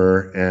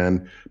humor,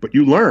 but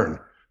you learn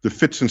the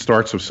fits and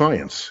starts of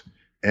science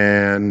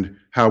and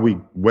how we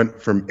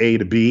went from A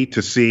to B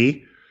to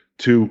C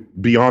to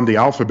beyond the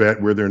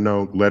alphabet, where there are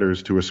no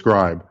letters to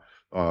ascribe.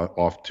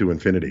 Off to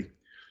infinity.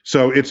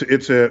 So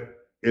it's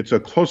a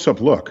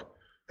close-up look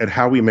at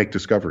how we make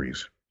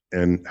discoveries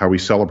and how we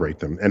celebrate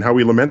them and how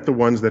we lament the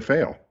ones that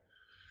fail.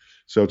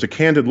 So it's a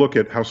candid look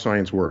at how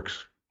science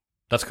works.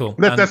 That's cool.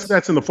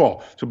 That's in the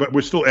fall. So, but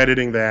we're still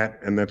editing that,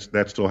 and that's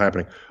still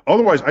happening.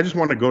 Otherwise, I just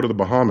want to go to the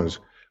Bahamas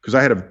because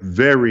I had a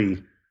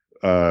very,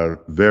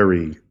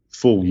 very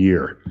full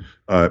year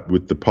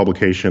with the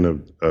publication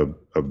of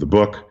the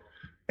book.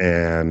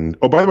 And,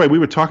 oh, by the way, we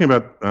were talking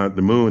about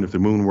the moon, if the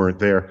moon weren't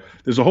there.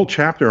 There's a whole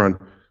chapter on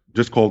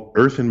just called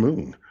Earth and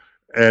Moon.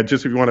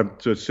 Just if you want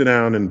to sit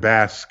down and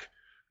bask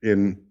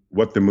in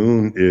what the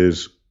moon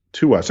is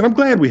to us. And I'm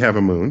glad we have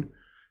a moon,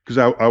 because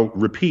I'll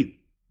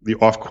repeat the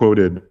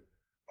oft-quoted,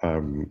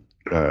 what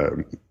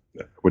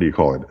do you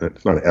call it?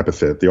 It's not an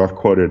epithet. The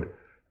oft-quoted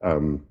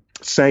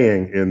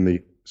saying in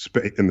the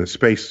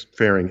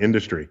spacefaring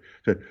industry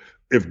that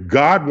if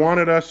God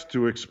wanted us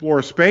to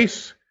explore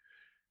space,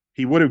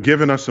 he would have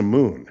given us a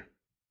moon.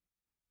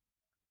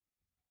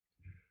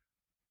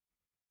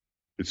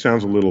 It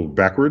sounds a little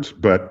backwards,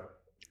 but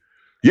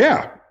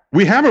yeah,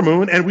 we have a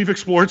moon and we've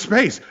explored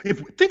space.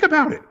 Think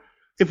about it.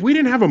 If we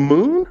didn't have a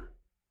moon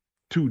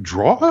to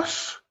draw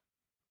us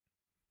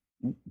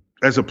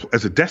as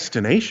a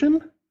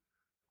destination,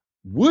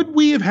 would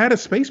we have had a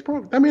space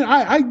program? I mean,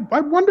 I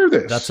wonder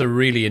this. That's a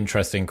really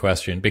interesting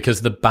question,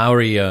 because the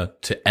barrier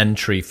to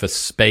entry for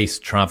space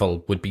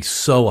travel would be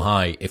so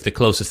high if the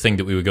closest thing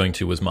that we were going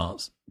to was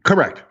Mars.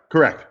 Correct.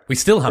 We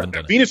still haven't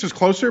done it. Venus is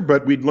closer,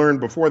 but we'd learned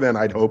before then,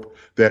 I'd hope,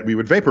 that we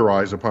would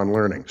vaporize upon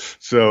learning.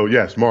 So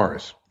yes,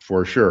 Mars,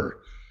 for sure.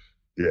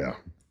 Yeah.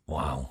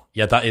 Wow.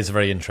 Yeah, that is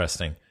very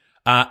interesting.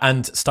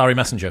 And Starry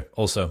Messenger,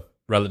 also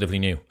relatively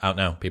new, out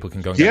now. People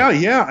can go and get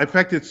it. Yeah. In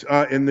fact, it's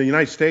in the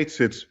United States,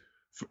 it's,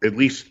 at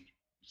least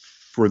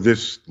for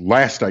this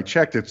last I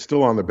checked, it's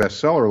still on the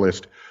bestseller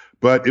list,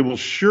 but it will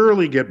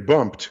surely get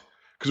bumped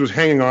because it was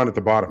hanging on at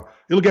the bottom.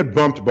 It'll get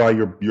bumped by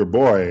your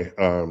boy,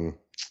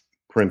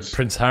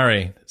 Prince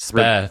Harry.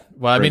 Spare.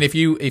 Well, I mean, if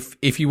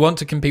you want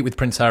to compete with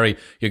Prince Harry,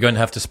 you're going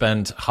to have to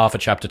spend half a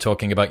chapter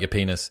talking about your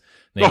penis,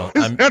 Neil.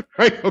 Is that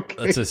right?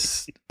 Okay.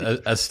 That's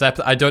a step.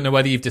 I don't know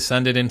whether you've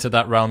descended into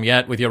that realm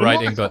yet with your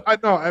writing, but I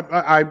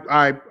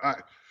know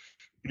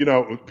you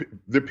know,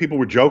 the people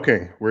were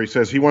joking where he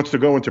says he wants to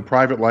go into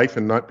private life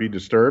and not be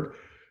disturbed.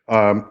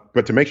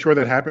 But to make sure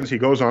that happens, he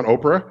goes on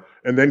Oprah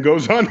and then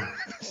goes on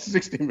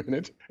 60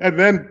 Minutes and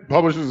then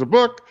publishes a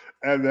book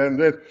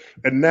and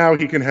now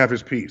he can have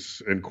his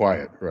peace and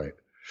quiet. Right.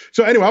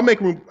 So anyway, I'll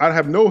make room. I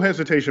have no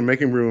hesitation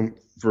making room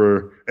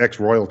for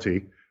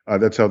ex-royalty.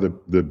 That's how the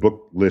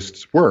book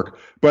lists work.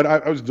 But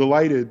I was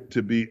delighted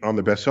to be on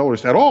the bestseller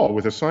list at all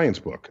with a science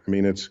book. I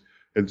mean, it's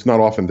not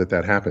often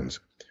that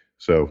happens.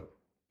 So.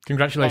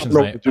 Congratulations,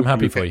 mate. I'm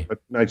happy for you. But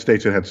the United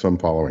States, it had some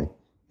following.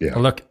 Yeah.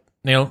 Well, look,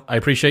 Neil, I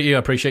appreciate you. I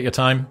appreciate your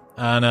time.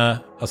 And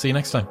I'll see you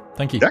next time.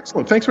 Thank you.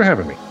 Excellent. Thanks for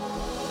having me.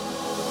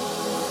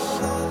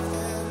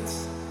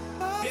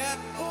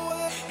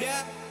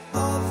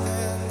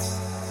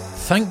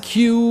 thank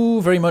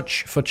you very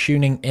much for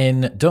tuning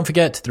in. Don't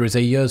forget, there is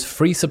a year's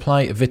free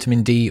supply of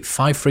vitamin D,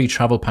 5 free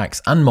travel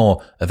packs and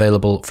more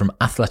available from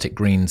Athletic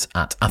Greens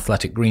at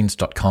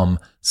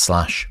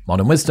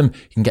athleticgreens.com/modernwisdom.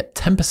 You can get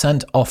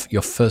 10% off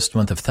your first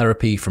month of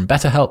therapy from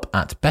BetterHelp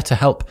at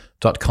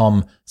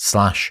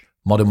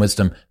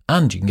betterhelp.com/modernwisdom.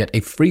 And you can get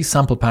a free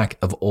sample pack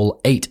of all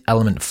 8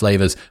 element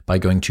flavors by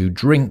going to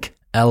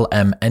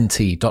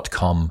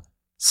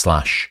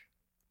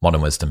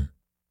drinklmnt.com/modernwisdom.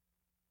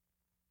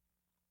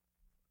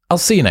 I'll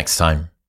see you next time.